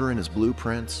such an order in his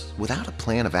blueprints without a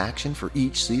plan of action for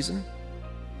each season?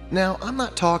 Now, I'm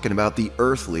not talking about the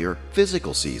earthly or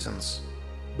physical seasons,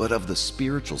 but of the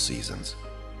spiritual seasons,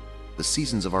 the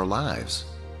seasons of our lives.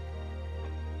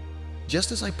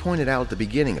 Just as I pointed out at the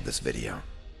beginning of this video,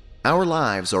 our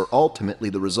lives are ultimately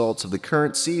the results of the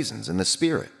current seasons in the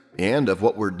Spirit and of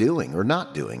what we're doing or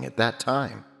not doing at that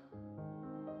time.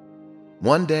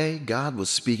 One day, God was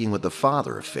speaking with the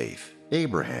father of faith,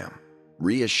 Abraham,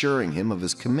 reassuring him of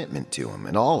his commitment to him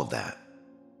and all of that.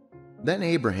 Then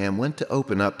Abraham went to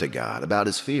open up to God about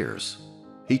his fears.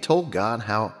 He told God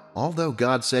how, although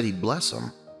God said He'd bless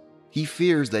him, he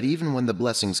fears that even when the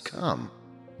blessings come,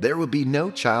 there would be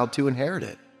no child to inherit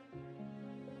it.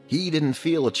 He didn't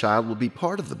feel a child would be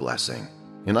part of the blessing,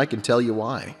 and I can tell you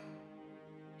why.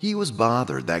 He was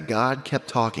bothered that God kept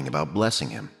talking about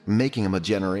blessing him, making him a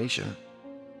generation,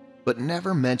 but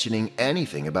never mentioning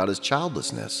anything about his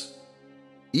childlessness.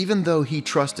 Even though he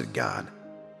trusted God,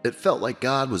 it felt like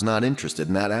God was not interested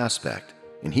in that aspect,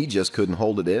 and he just couldn't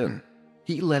hold it in.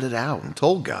 He let it out and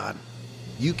told God,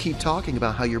 "You keep talking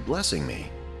about how you're blessing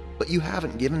me, but you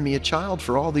haven't given me a child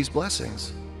for all these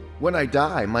blessings. When I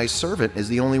die, my servant is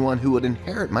the only one who would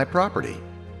inherit my property."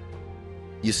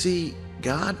 You see,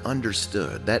 God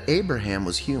understood that Abraham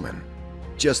was human,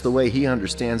 just the way He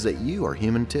understands that you are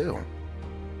human too.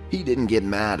 He didn't get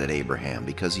mad at Abraham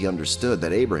because He understood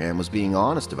that Abraham was being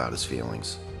honest about his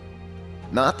feelings.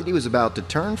 Not that he was about to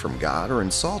turn from God or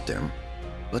insult Him,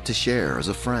 but to share as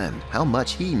a friend how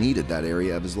much he needed that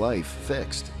area of his life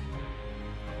fixed.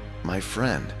 My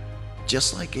friend,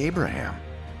 just like Abraham,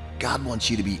 God wants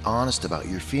you to be honest about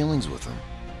your feelings with Him.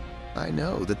 I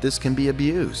know that this can be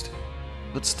abused,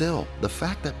 but still, the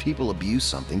fact that people abuse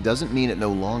something doesn't mean it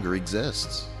no longer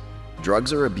exists.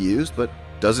 Drugs are abused, but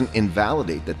doesn't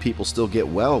invalidate that people still get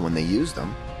well when they use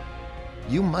them.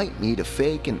 You might meet a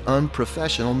fake and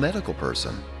unprofessional medical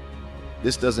person.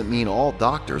 This doesn't mean all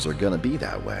doctors are going to be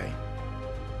that way.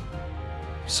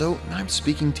 So I'm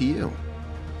speaking to you.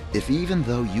 If even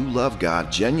though you love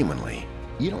God genuinely,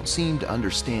 you don't seem to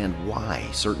understand why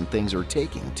certain things are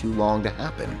taking too long to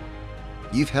happen.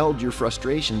 You've held your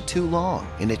frustration too long,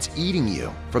 and it's eating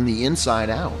you from the inside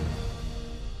out.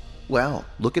 Well,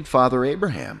 look at Father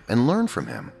Abraham and learn from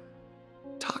him.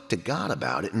 Talk to God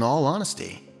about it in all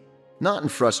honesty, not in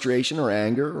frustration or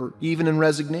anger or even in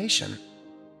resignation,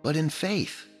 but in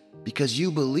faith, because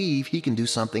you believe He can do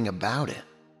something about it.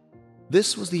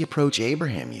 This was the approach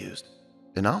Abraham used,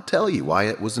 and I'll tell you why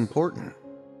it was important.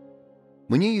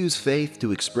 When you use faith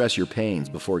to express your pains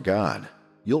before God,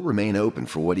 you'll remain open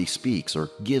for what He speaks or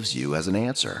gives you as an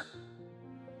answer.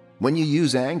 When you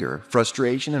use anger,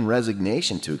 frustration, and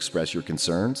resignation to express your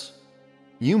concerns,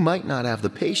 you might not have the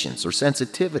patience or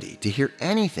sensitivity to hear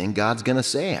anything God's going to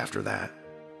say after that.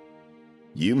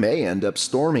 You may end up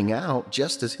storming out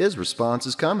just as His response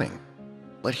is coming.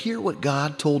 But hear what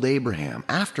God told Abraham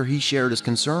after He shared His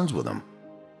concerns with him.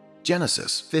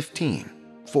 Genesis 15,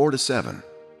 4-7.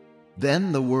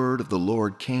 Then the word of the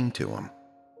Lord came to him.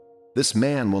 This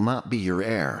man will not be your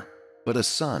heir, but a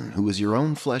son who is your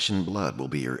own flesh and blood will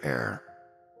be your heir.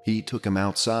 He took him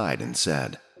outside and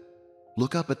said,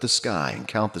 Look up at the sky and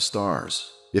count the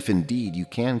stars, if indeed you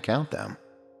can count them.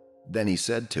 Then he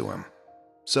said to him,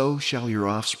 So shall your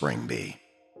offspring be.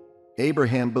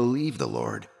 Abraham believed the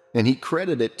Lord, and He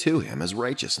credited it to him as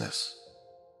righteousness.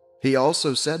 He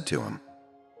also said to him,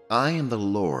 I am the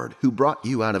Lord who brought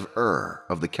you out of Ur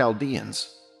of the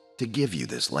Chaldeans to give you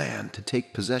this land to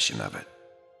take possession of it.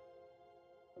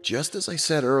 Just as I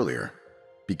said earlier,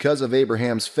 because of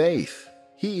Abraham's faith,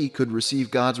 he could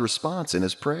receive God's response in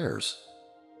his prayers.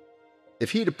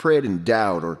 If he'd have prayed in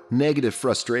doubt or negative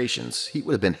frustrations, he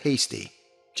would have been hasty,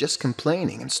 just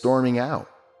complaining and storming out.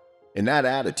 And that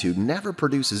attitude never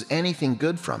produces anything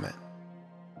good from it.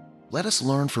 Let us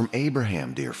learn from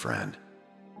Abraham, dear friend.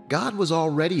 God was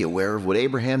already aware of what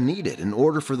Abraham needed in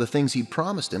order for the things He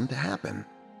promised him to happen.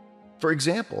 For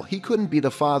example, he couldn't be the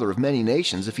father of many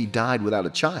nations if he died without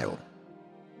a child.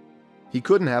 He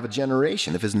couldn't have a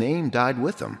generation if his name died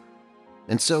with him.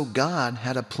 And so God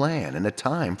had a plan and a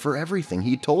time for everything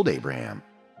He told Abraham.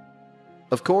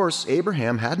 Of course,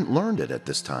 Abraham hadn't learned it at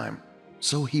this time,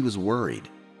 so he was worried.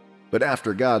 But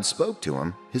after God spoke to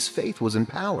him, his faith was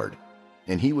empowered,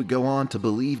 and he would go on to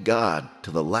believe God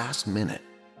to the last minute.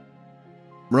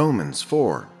 Romans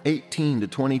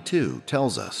 4:18-22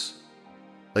 tells us,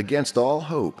 Against all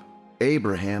hope,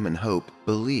 Abraham in hope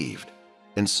believed,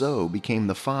 and so became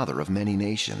the father of many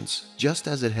nations, just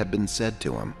as it had been said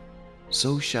to him,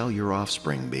 So shall your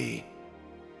offspring be.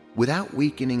 Without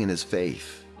weakening in his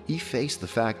faith, he faced the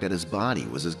fact that his body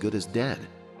was as good as dead,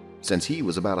 since he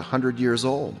was about 100 years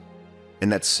old,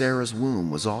 and that Sarah's womb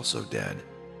was also dead.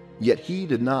 Yet he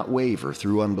did not waver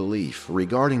through unbelief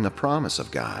regarding the promise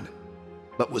of God,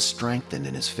 but was strengthened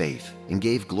in his faith and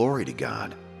gave glory to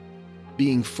God,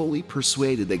 being fully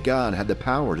persuaded that God had the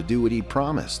power to do what He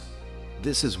promised.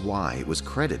 This is why it was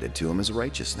credited to him as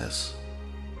righteousness.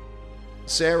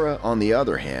 Sarah, on the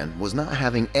other hand, was not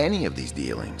having any of these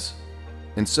dealings,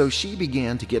 and so she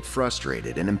began to get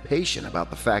frustrated and impatient about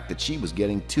the fact that she was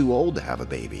getting too old to have a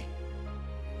baby.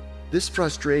 This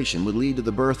frustration would lead to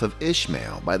the birth of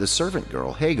Ishmael by the servant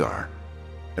girl Hagar,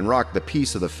 and rock the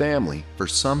peace of the family for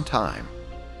some time.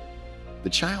 The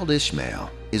child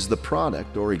Ishmael is the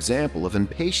product or example of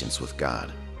impatience with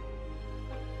God.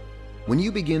 When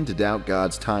you begin to doubt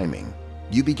God's timing,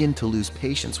 you begin to lose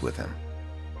patience with Him.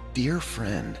 Dear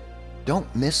friend,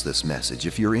 don't miss this message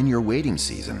if you're in your waiting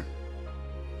season.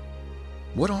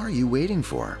 What are you waiting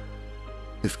for?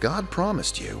 If God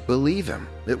promised you, believe Him,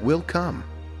 it will come.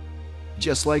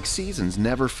 Just like seasons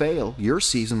never fail, your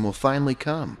season will finally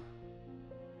come.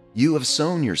 You have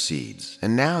sown your seeds,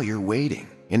 and now you're waiting,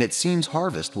 and it seems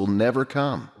harvest will never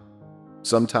come.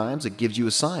 Sometimes it gives you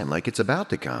a sign like it's about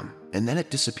to come, and then it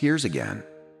disappears again.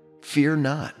 Fear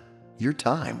not, your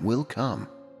time will come.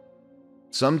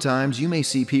 Sometimes you may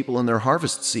see people in their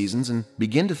harvest seasons and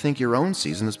begin to think your own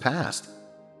season has passed.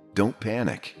 Don't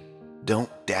panic. Don't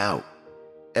doubt.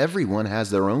 Everyone has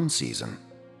their own season.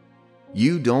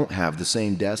 You don't have the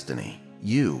same destiny.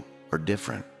 You are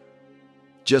different.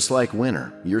 Just like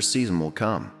winter, your season will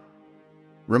come.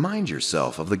 Remind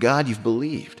yourself of the God you've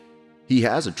believed. He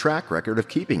has a track record of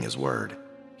keeping His word.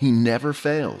 He never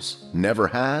fails, never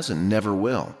has, and never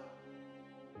will.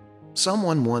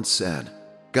 Someone once said,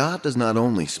 God does not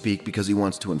only speak because He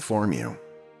wants to inform you.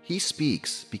 He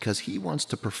speaks because He wants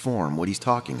to perform what He's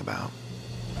talking about.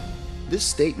 This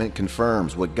statement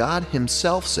confirms what God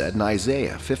Himself said in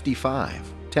Isaiah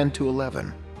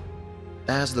 55:10-11.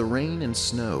 As the rain and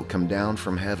snow come down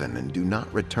from heaven and do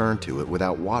not return to it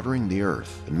without watering the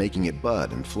earth and making it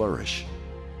bud and flourish,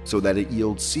 so that it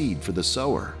yields seed for the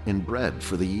sower and bread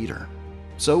for the eater,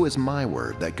 so is my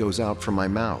word that goes out from my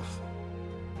mouth.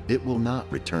 It will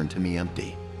not return to me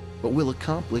empty, but will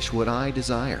accomplish what I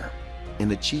desire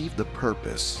and achieve the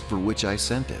purpose for which I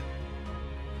sent it.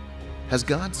 Has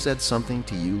God said something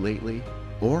to you lately,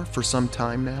 or for some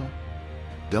time now?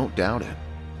 Don't doubt it.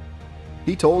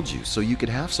 He told you so you could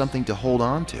have something to hold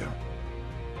on to,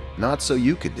 not so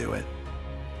you could do it.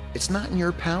 It's not in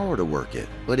your power to work it,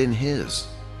 but in His.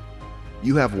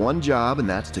 You have one job, and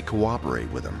that's to cooperate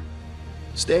with Him.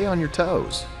 Stay on your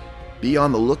toes. Be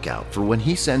on the lookout for when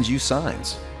He sends you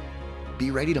signs.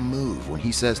 Be ready to move when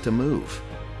He says to move,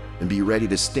 and be ready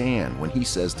to stand when He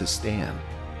says to stand.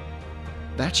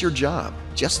 That's your job,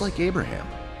 just like Abraham.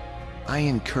 I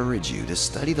encourage you to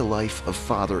study the life of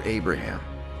Father Abraham.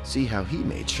 See how he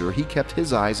made sure he kept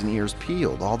his eyes and ears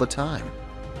peeled all the time.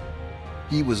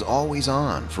 He was always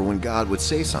on for when God would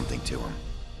say something to him.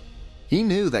 He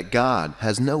knew that God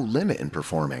has no limit in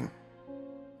performing.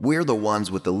 We're the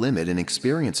ones with the limit in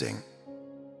experiencing.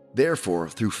 Therefore,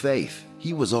 through faith,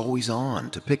 he was always on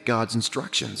to pick God's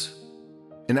instructions.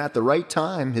 And at the right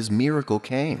time, his miracle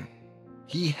came.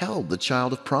 He held the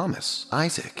child of promise,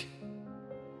 Isaac.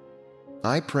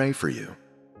 I pray for you.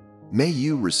 May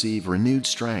you receive renewed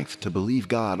strength to believe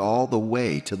God all the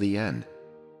way to the end.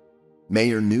 May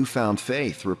your newfound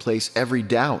faith replace every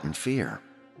doubt and fear,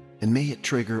 and may it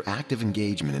trigger active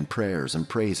engagement in prayers and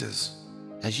praises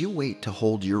as you wait to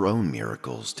hold your own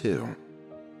miracles too.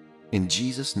 In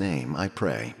Jesus' name I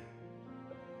pray.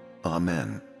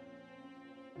 Amen.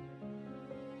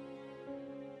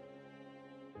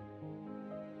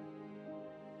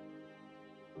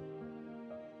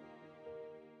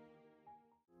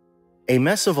 A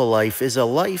mess of a life is a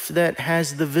life that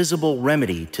has the visible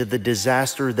remedy to the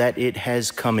disaster that it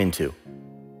has come into.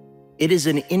 It is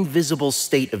an invisible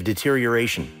state of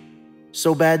deterioration,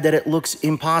 so bad that it looks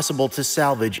impossible to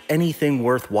salvage anything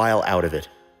worthwhile out of it.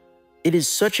 It is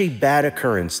such a bad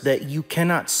occurrence that you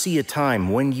cannot see a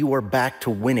time when you are back to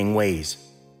winning ways,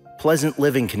 pleasant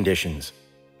living conditions,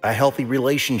 a healthy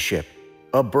relationship,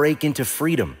 a break into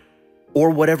freedom,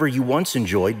 or whatever you once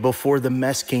enjoyed before the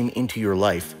mess came into your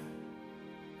life.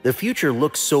 The future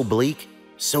looks so bleak,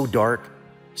 so dark,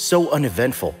 so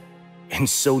uneventful, and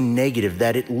so negative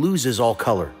that it loses all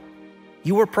color.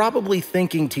 You are probably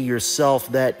thinking to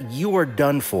yourself that you are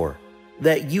done for,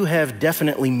 that you have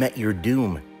definitely met your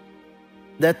doom,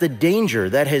 that the danger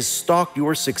that has stalked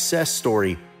your success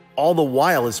story all the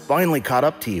while has finally caught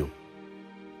up to you.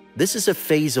 This is a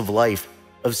phase of life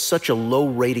of such a low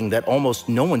rating that almost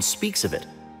no one speaks of it.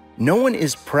 No one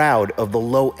is proud of the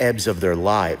low ebbs of their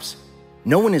lives.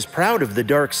 No one is proud of the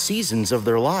dark seasons of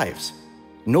their lives.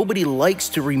 Nobody likes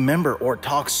to remember or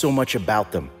talk so much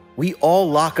about them. We all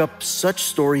lock up such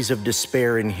stories of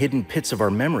despair in hidden pits of our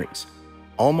memories,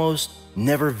 almost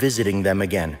never visiting them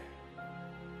again.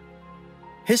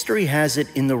 History has it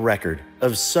in the record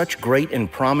of such great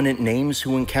and prominent names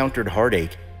who encountered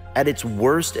heartache at its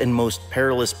worst and most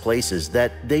perilous places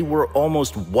that they were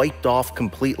almost wiped off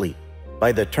completely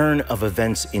by the turn of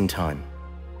events in time.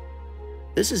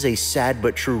 This is a sad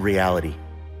but true reality.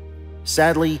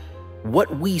 Sadly,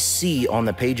 what we see on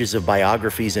the pages of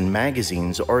biographies and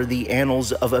magazines are the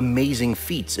annals of amazing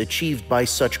feats achieved by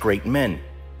such great men,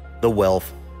 the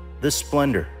wealth, the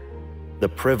splendor, the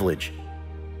privilege,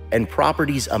 and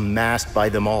properties amassed by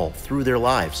them all through their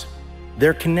lives,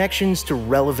 their connections to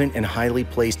relevant and highly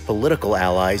placed political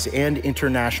allies and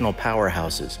international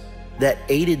powerhouses that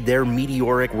aided their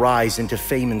meteoric rise into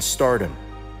fame and stardom.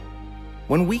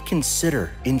 When we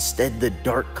consider instead the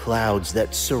dark clouds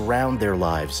that surround their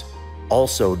lives,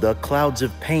 also the clouds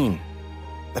of pain,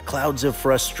 the clouds of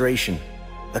frustration,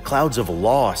 the clouds of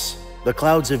loss, the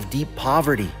clouds of deep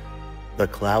poverty, the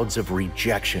clouds of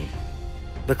rejection,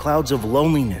 the clouds of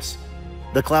loneliness,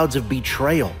 the clouds of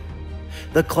betrayal,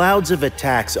 the clouds of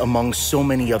attacks among so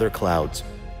many other clouds.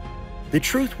 The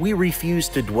truth we refuse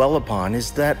to dwell upon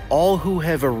is that all who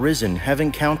have arisen have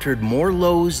encountered more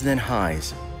lows than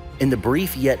highs in the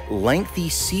brief yet lengthy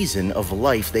season of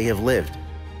life they have lived.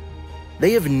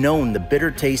 They have known the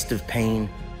bitter taste of pain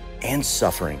and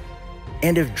suffering,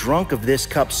 and have drunk of this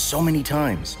cup so many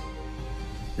times.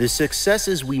 The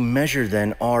successes we measure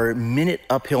then are minute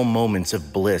uphill moments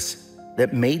of bliss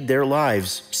that made their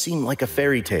lives seem like a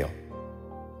fairy tale.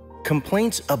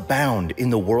 Complaints abound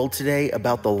in the world today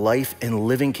about the life and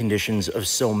living conditions of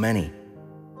so many.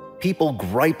 People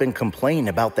gripe and complain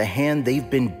about the hand they've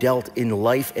been dealt in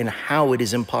life and how it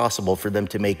is impossible for them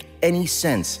to make any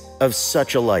sense of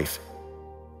such a life.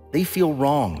 They feel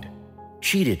wronged,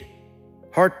 cheated,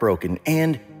 heartbroken,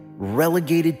 and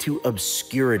relegated to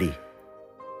obscurity.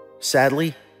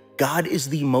 Sadly, God is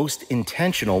the most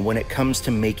intentional when it comes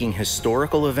to making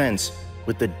historical events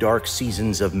with the dark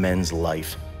seasons of men's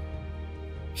life.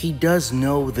 He does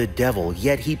know the devil,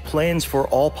 yet he plans for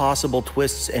all possible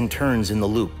twists and turns in the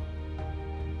loop.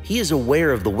 He is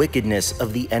aware of the wickedness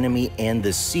of the enemy and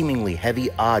the seemingly heavy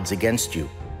odds against you.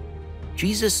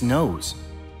 Jesus knows.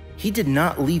 He did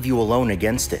not leave you alone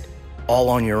against it, all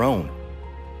on your own.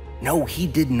 No, he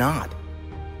did not.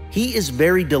 He is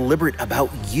very deliberate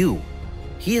about you.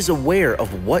 He is aware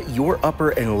of what your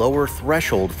upper and lower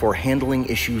threshold for handling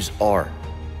issues are.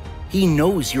 He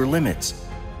knows your limits.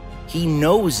 He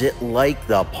knows it like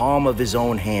the palm of his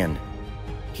own hand.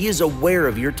 He is aware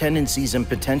of your tendencies and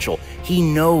potential. He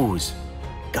knows.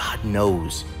 God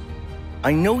knows.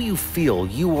 I know you feel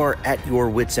you are at your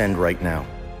wit's end right now.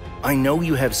 I know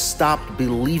you have stopped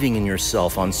believing in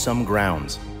yourself on some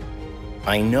grounds.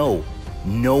 I know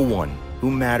no one who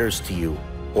matters to you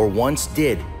or once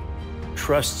did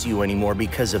trusts you anymore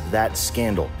because of that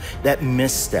scandal, that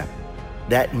misstep,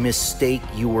 that mistake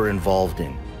you were involved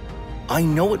in. I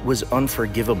know it was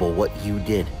unforgivable what you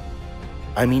did.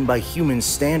 I mean, by human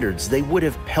standards, they would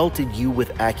have pelted you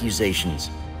with accusations,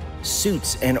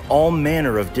 suits, and all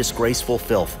manner of disgraceful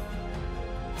filth.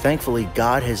 Thankfully,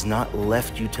 God has not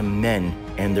left you to men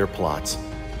and their plots.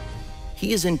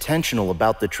 He is intentional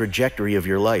about the trajectory of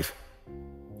your life.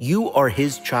 You are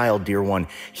His child, dear one.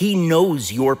 He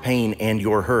knows your pain and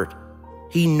your hurt.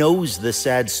 He knows the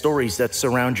sad stories that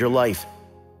surround your life.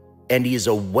 And He is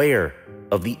aware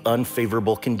of the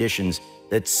unfavorable conditions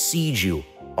that siege you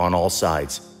on all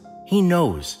sides. He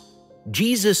knows.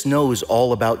 Jesus knows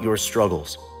all about your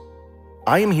struggles.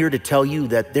 I am here to tell you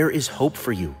that there is hope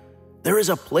for you. There is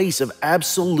a place of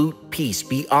absolute peace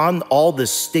beyond all the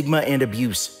stigma and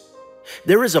abuse.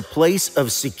 There is a place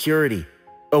of security,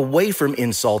 away from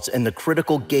insults and the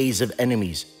critical gaze of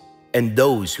enemies and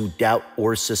those who doubt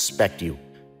or suspect you.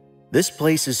 This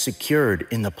place is secured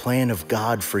in the plan of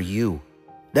God for you,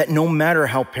 that no matter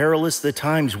how perilous the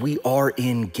times we are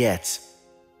in gets,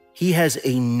 He has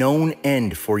a known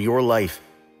end for your life.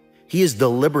 He is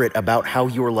deliberate about how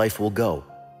your life will go.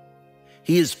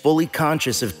 He is fully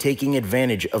conscious of taking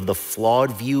advantage of the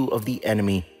flawed view of the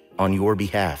enemy on your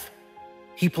behalf.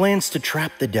 He plans to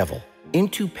trap the devil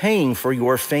into paying for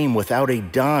your fame without a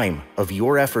dime of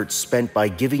your efforts spent by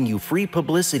giving you free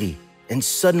publicity and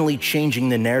suddenly changing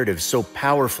the narrative so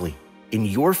powerfully in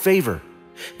your favor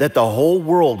that the whole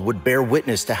world would bear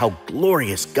witness to how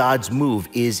glorious God's move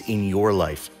is in your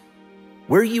life.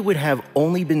 Where you would have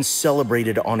only been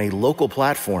celebrated on a local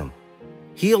platform,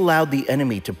 He allowed the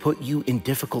enemy to put you in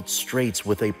difficult straits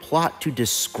with a plot to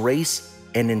disgrace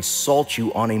and insult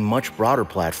you on a much broader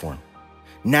platform,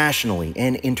 nationally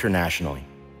and internationally.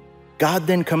 God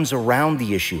then comes around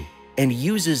the issue and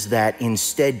uses that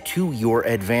instead to your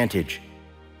advantage.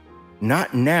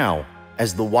 Not now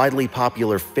as the widely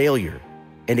popular failure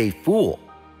and a fool,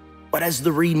 but as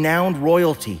the renowned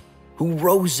royalty who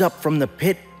rose up from the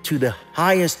pit to the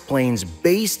highest plains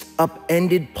based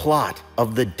upended plot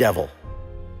of the devil.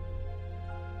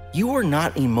 You are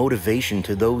not a motivation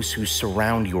to those who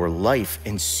surround your life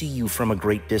and see you from a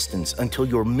great distance until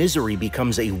your misery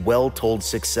becomes a well-told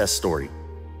success story.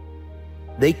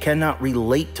 They cannot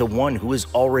relate to one who is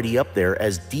already up there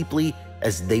as deeply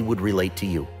as they would relate to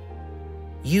you.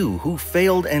 You who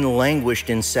failed and languished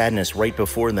in sadness right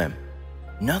before them.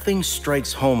 Nothing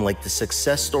strikes home like the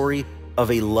success story of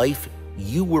a life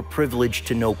you were privileged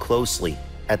to know closely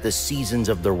at the seasons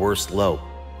of their worst low.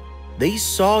 They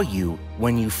saw you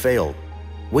when you failed,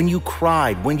 when you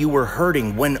cried, when you were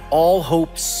hurting, when all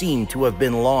hope seemed to have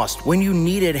been lost, when you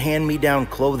needed hand-me-down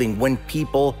clothing, when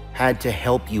people had to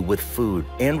help you with food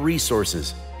and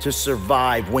resources to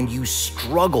survive, when you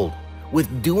struggled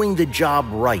with doing the job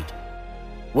right,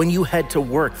 when you had to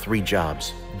work 3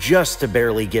 jobs just to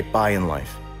barely get by in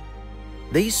life.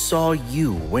 They saw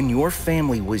you when your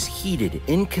family was heated,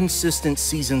 inconsistent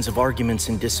seasons of arguments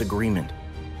and disagreement.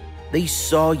 They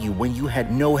saw you when you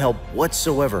had no help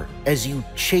whatsoever as you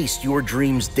chased your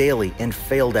dreams daily and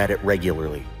failed at it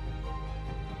regularly.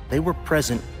 They were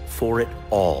present for it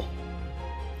all.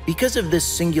 Because of this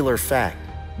singular fact,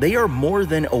 they are more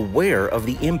than aware of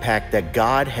the impact that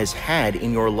God has had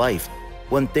in your life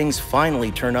when things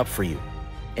finally turn up for you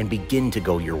and begin to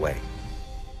go your way.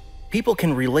 People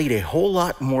can relate a whole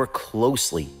lot more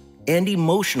closely and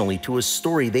emotionally to a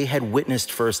story they had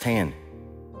witnessed firsthand.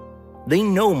 They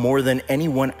know more than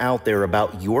anyone out there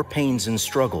about your pains and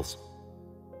struggles.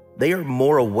 They are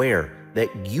more aware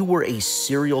that you were a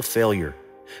serial failure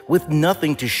with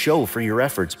nothing to show for your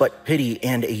efforts but pity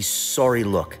and a sorry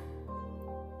look.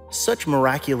 Such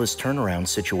miraculous turnaround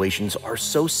situations are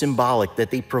so symbolic that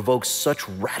they provoke such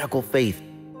radical faith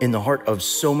in the heart of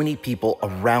so many people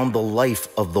around the life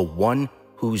of the one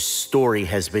whose story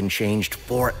has been changed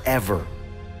forever.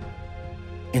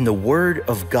 In the Word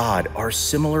of God are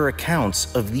similar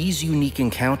accounts of these unique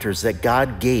encounters that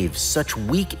God gave such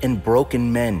weak and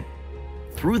broken men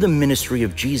through the ministry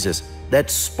of Jesus that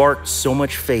sparked so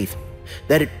much faith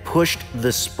that it pushed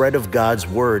the spread of God's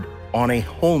Word on a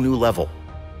whole new level.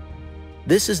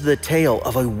 This is the tale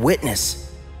of a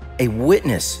witness A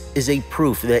witness is a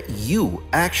proof that you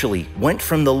actually went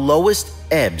from the lowest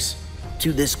ebbs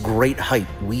to this great height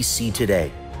we see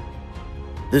today.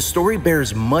 The story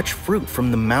bears much fruit from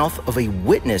the mouth of a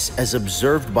witness as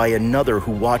observed by another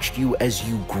who watched you as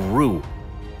you grew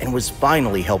and was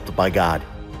finally helped by God.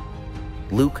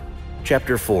 Luke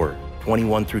chapter 4,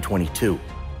 21 through 22.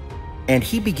 And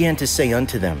he began to say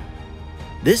unto them,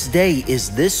 This day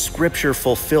is this scripture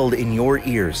fulfilled in your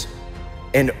ears.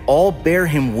 And all bare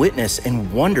him witness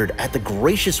and wondered at the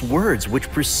gracious words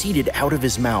which proceeded out of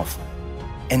his mouth.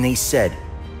 And they said,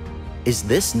 Is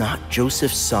this not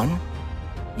Joseph's son?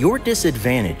 Your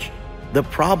disadvantage, the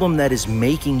problem that is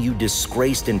making you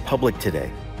disgraced in public today,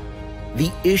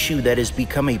 the issue that has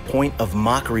become a point of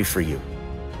mockery for you.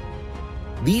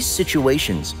 These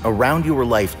situations around your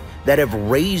life that have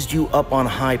raised you up on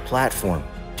high platform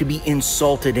to be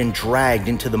insulted and dragged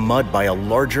into the mud by a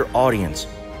larger audience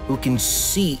who can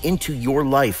see into your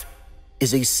life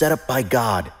is a setup by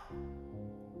God.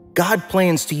 God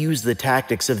plans to use the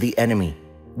tactics of the enemy,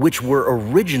 which were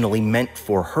originally meant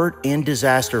for hurt and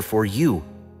disaster for you,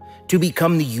 to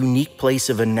become the unique place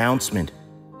of announcement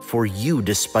for you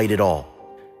despite it all.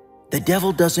 The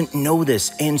devil doesn't know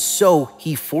this, and so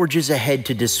he forges ahead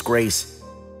to disgrace,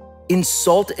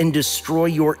 insult, and destroy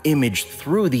your image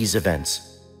through these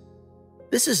events.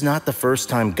 This is not the first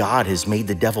time God has made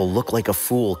the devil look like a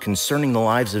fool concerning the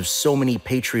lives of so many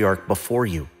patriarchs before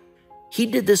you. He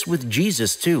did this with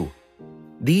Jesus too.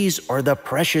 These are the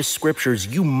precious scriptures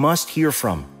you must hear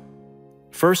from.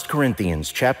 1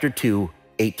 Corinthians chapter 2,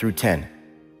 8 through 10.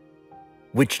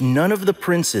 Which none of the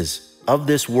princes of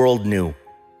this world knew,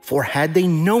 for had they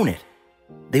known it,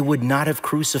 they would not have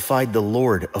crucified the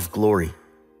Lord of glory.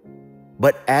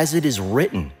 But as it is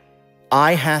written,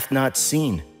 Eye hath not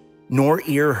seen, nor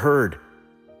ear heard,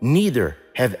 neither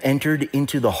have entered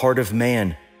into the heart of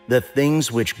man the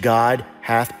things which God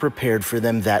hath prepared for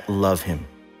them that love him.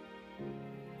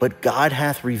 But God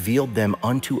hath revealed them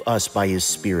unto us by his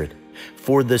Spirit.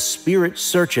 For the Spirit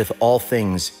searcheth all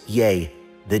things, yea,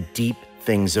 the deep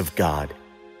things of God.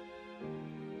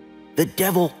 The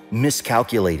devil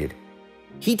miscalculated.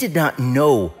 He did not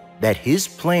know that his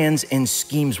plans and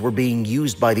schemes were being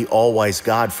used by the all-wise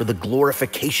God for the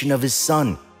glorification of his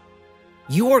Son.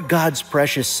 You are God's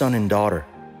precious son and daughter.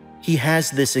 He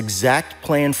has this exact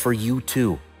plan for you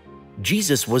too.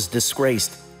 Jesus was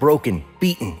disgraced, broken,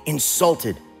 beaten,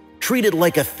 insulted, treated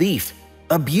like a thief,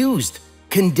 abused,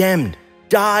 condemned,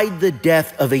 died the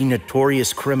death of a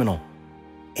notorious criminal,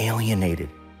 alienated,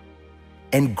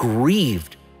 and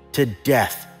grieved to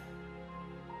death.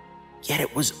 Yet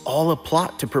it was all a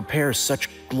plot to prepare such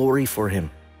glory for him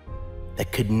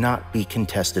that could not be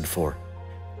contested for.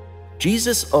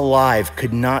 Jesus alive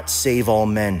could not save all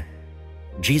men.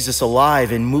 Jesus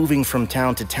alive and moving from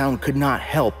town to town could not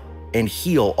help and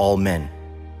heal all men.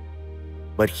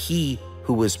 But he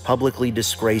who was publicly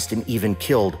disgraced and even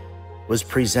killed was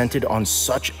presented on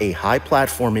such a high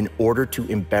platform in order to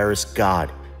embarrass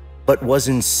God, but was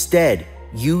instead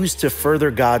used to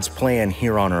further God's plan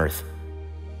here on earth.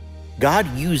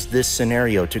 God used this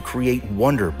scenario to create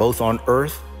wonder both on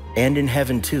earth and in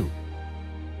heaven too.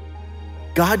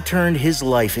 God turned his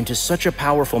life into such a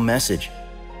powerful message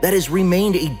that has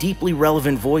remained a deeply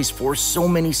relevant voice for so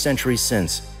many centuries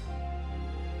since.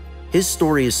 His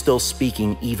story is still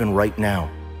speaking even right now,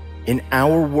 in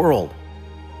our world,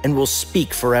 and will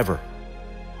speak forever.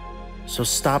 So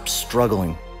stop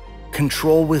struggling,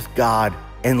 control with God,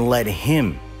 and let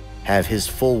him have his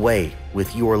full way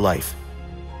with your life.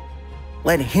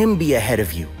 Let him be ahead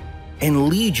of you and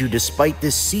lead you despite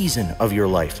this season of your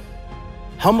life.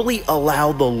 Humbly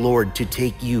allow the Lord to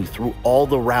take you through all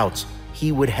the routes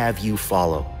he would have you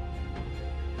follow,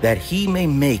 that he may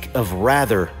make of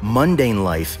rather mundane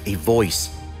life a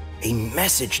voice, a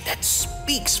message that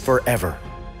speaks forever.